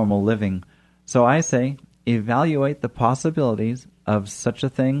for normal living. So I say, evaluate the possibilities of such a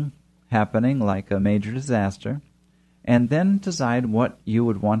thing happening, like a major disaster, and then decide what you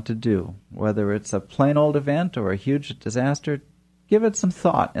would want to do. Whether it's a plain old event or a huge disaster, give it some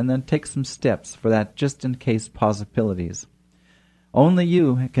thought and then take some steps for that just-in-case possibilities. Only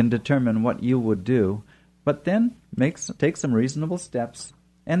you can determine what you would do, but then take some reasonable steps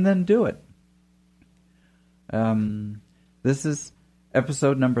and then do it. This is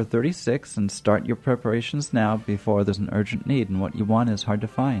episode number 36, and start your preparations now before there's an urgent need and what you want is hard to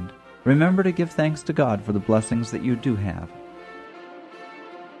find. Remember to give thanks to God for the blessings that you do have.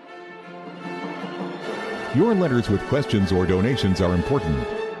 Your letters with questions or donations are important.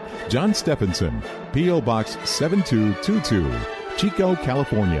 John Stephenson, P.O. Box 7222, Chico,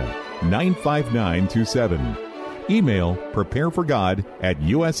 California, 95927. Email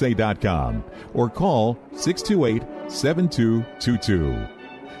prepareforgod@usa.com or call 628-7222.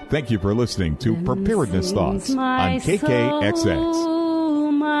 Thank you for listening to Preparedness Thoughts on KKXX.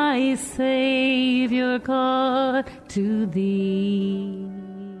 My Savior God, to thee.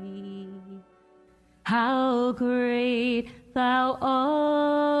 How great thou art,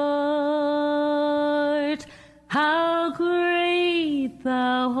 how great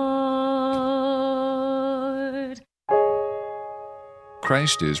thou art.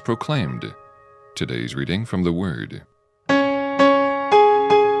 Christ is proclaimed. Today's reading from the Word.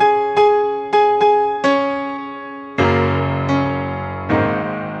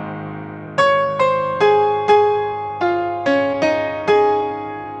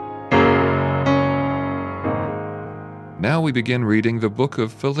 Now we begin reading the book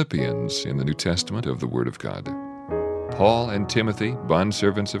of Philippians in the New Testament of the Word of God. Paul and Timothy,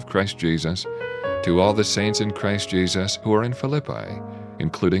 bondservants of Christ Jesus, to all the saints in Christ Jesus who are in Philippi,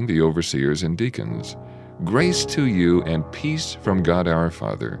 including the overseers and deacons, grace to you and peace from God our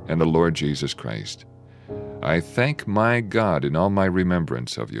Father and the Lord Jesus Christ. I thank my God in all my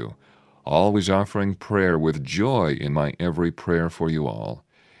remembrance of you, always offering prayer with joy in my every prayer for you all,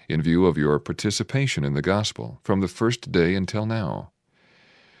 in view of your participation in the gospel from the first day until now.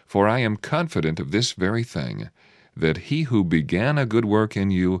 For I am confident of this very thing, that he who began a good work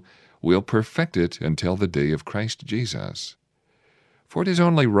in you will perfect it until the day of Christ Jesus. For it is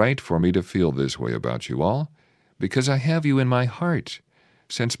only right for me to feel this way about you all, because I have you in my heart,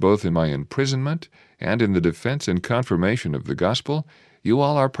 since both in my imprisonment and in the defense and confirmation of the gospel, you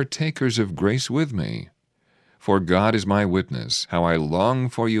all are partakers of grace with me. For God is my witness, how I long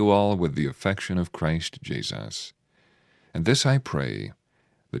for you all with the affection of Christ Jesus. And this I pray,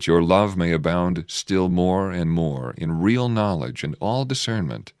 that your love may abound still more and more in real knowledge and all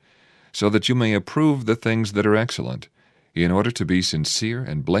discernment, so that you may approve the things that are excellent, in order to be sincere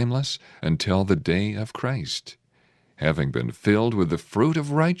and blameless until the day of Christ, having been filled with the fruit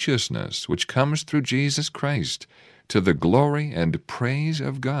of righteousness which comes through Jesus Christ, to the glory and praise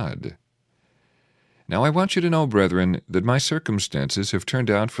of God. Now I want you to know, brethren, that my circumstances have turned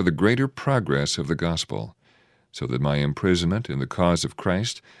out for the greater progress of the gospel, so that my imprisonment in the cause of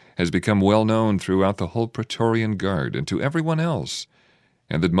Christ has become well known throughout the whole Praetorian Guard and to everyone else,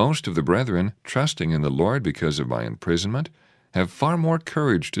 and that most of the brethren, trusting in the Lord because of my imprisonment, have far more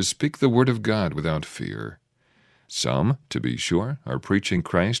courage to speak the word of God without fear. Some, to be sure, are preaching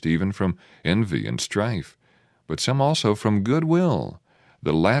Christ even from envy and strife, but some also from good will.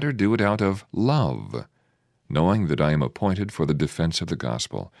 The latter do it out of love, knowing that I am appointed for the defense of the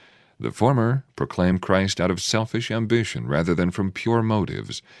gospel. The former proclaim Christ out of selfish ambition rather than from pure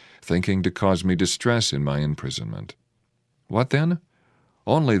motives, thinking to cause me distress in my imprisonment. What then?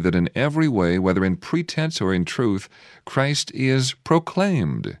 Only that in every way, whether in pretense or in truth, Christ is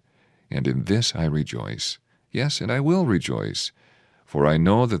proclaimed, and in this I rejoice. Yes, and I will rejoice, for I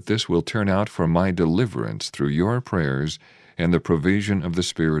know that this will turn out for my deliverance through your prayers and the provision of the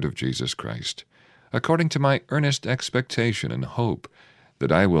Spirit of Jesus Christ, according to my earnest expectation and hope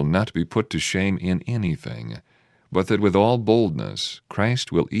that I will not be put to shame in anything, but that with all boldness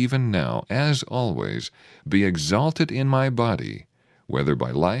Christ will even now, as always, be exalted in my body, whether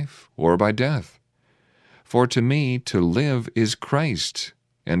by life or by death. For to me to live is Christ,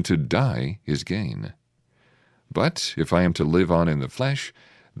 and to die is gain. But if I am to live on in the flesh,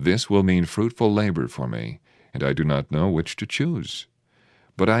 this will mean fruitful labor for me, and I do not know which to choose.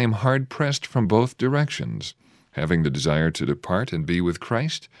 But I am hard-pressed from both directions, having the desire to depart and be with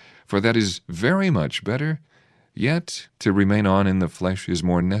Christ, for that is very much better, yet to remain on in the flesh is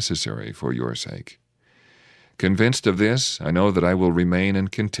more necessary for your sake. Convinced of this, I know that I will remain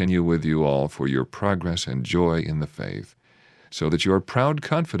and continue with you all for your progress and joy in the faith, so that your proud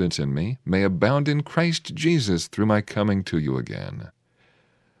confidence in me may abound in Christ Jesus through my coming to you again.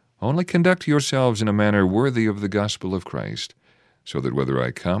 Only conduct yourselves in a manner worthy of the gospel of Christ, so that whether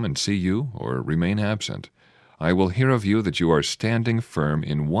I come and see you or remain absent, I will hear of you that you are standing firm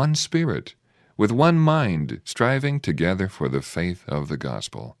in one spirit, with one mind, striving together for the faith of the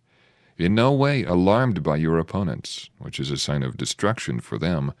gospel, in no way alarmed by your opponents, which is a sign of destruction for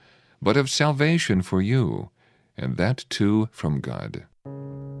them, but of salvation for you, and that too from God.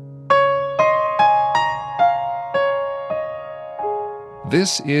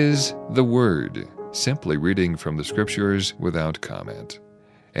 This is the Word, simply reading from the Scriptures without comment.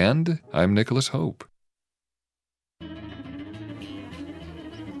 And I'm Nicholas Hope.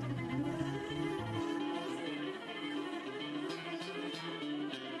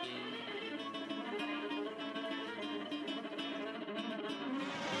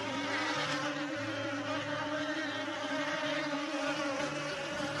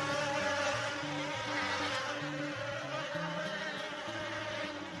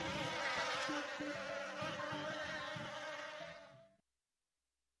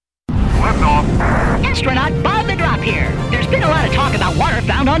 Astronaut Bob the Drop here. There's been a lot of talk about water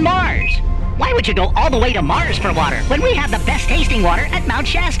found on Mars. Why would you go all the way to Mars for water when we have the best tasting water at Mount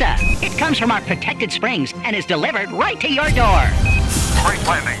Shasta? It comes from our protected springs and is delivered right to your door. Great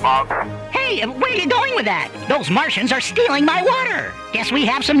landing, Bob. Hey, where are you going with that? Those Martians are stealing my water. Guess we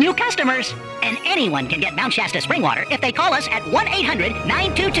have some new customers. And anyone can get Mount Shasta spring water if they call us at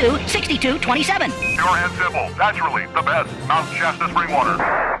 1-800-922-6227. Pure and simple. Naturally, the best Mount Shasta spring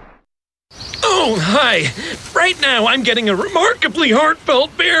water. Oh, hi. Right now, I'm getting a remarkably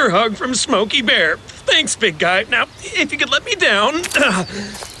heartfelt bear hug from Smokey Bear. Thanks, big guy. Now, if you could let me down.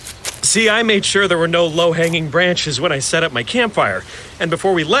 See, I made sure there were no low-hanging branches when I set up my campfire. And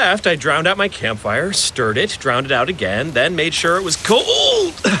before we left, I drowned out my campfire, stirred it, drowned it out again, then made sure it was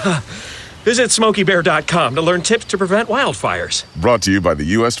cold. Visit SmokeyBear.com to learn tips to prevent wildfires. Brought to you by the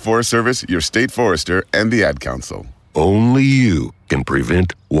U.S. Forest Service, your state forester, and the Ad Council. Only you can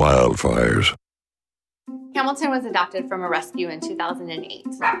prevent wildfires. Hamilton was adopted from a rescue in 2008.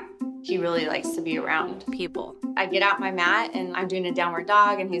 He really likes to be around people. I get out my mat and I'm doing a downward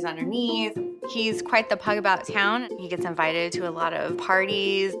dog and he's underneath. He's quite the pug about town. He gets invited to a lot of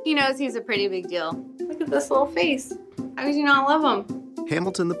parties. He knows he's a pretty big deal. Look at this little face. How could you not love him?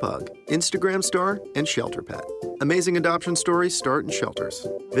 Hamilton the Pug, Instagram star and shelter pet. Amazing adoption stories start in shelters.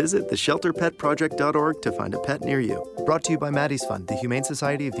 Visit theshelterpetproject.org to find a pet near you. Brought to you by Maddie's Fund, the Humane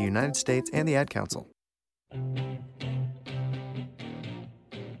Society of the United States, and the Ad Council.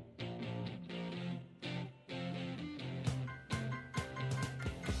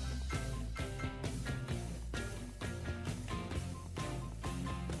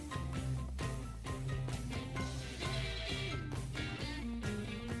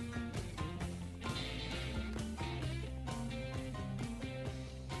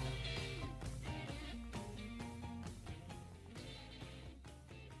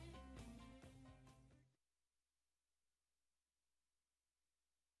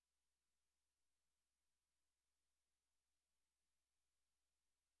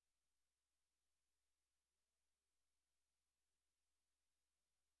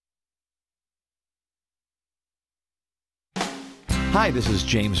 Hi, this is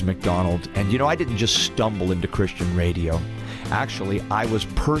James McDonald, and I didn't just stumble into Christian radio. Actually, I was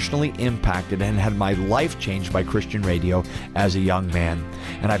personally impacted and had my life changed by Christian radio as a young man.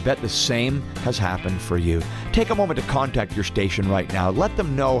 And I bet the same has happened for you. Take a moment to contact your station right now. Let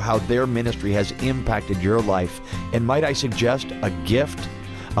them know how their ministry has impacted your life. And might I suggest a gift,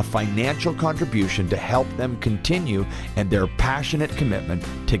 a financial contribution to help them continue and their passionate commitment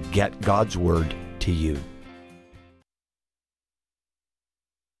to get God's Word to you.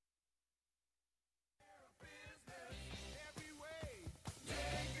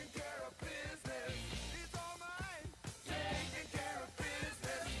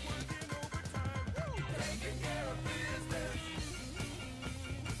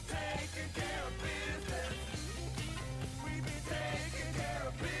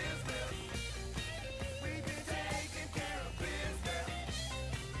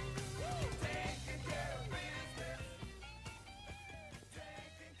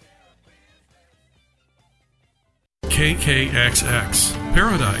 KKXX,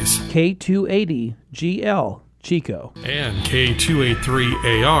 Paradise. K280GL, Chico. And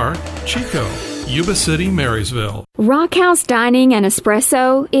K283AR, Chico. Yuba City, Marysville. Rockhouse Dining and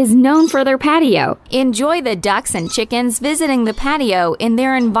Espresso is known for their patio. Enjoy the ducks and chickens visiting the patio in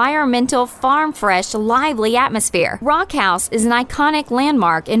their environmental, farm-fresh, lively atmosphere. Rockhouse is an iconic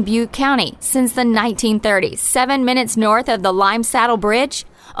landmark in Butte County since the 1930s. 7 minutes north of the Lime Saddle Bridge,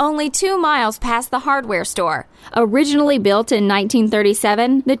 only 2 miles past the hardware store. Originally built in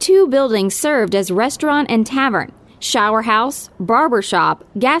 1937, the two buildings served as restaurant and tavern, shower house, barber shop,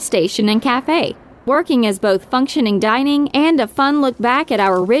 gas station, and cafe, working as both functioning dining and a fun look back at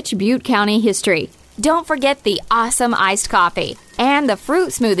our rich Butte County history. Don't forget the awesome iced coffee. And the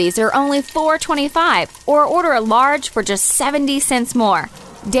fruit smoothies are only $4.25, or order a large for just 70 cents more.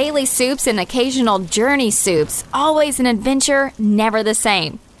 Daily soups and occasional journey soups, always an adventure, never the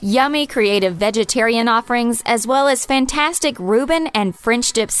same. Yummy creative vegetarian offerings, as well as fantastic Reuben and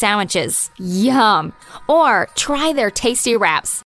French dip sandwiches. Yum! Or try their tasty wraps.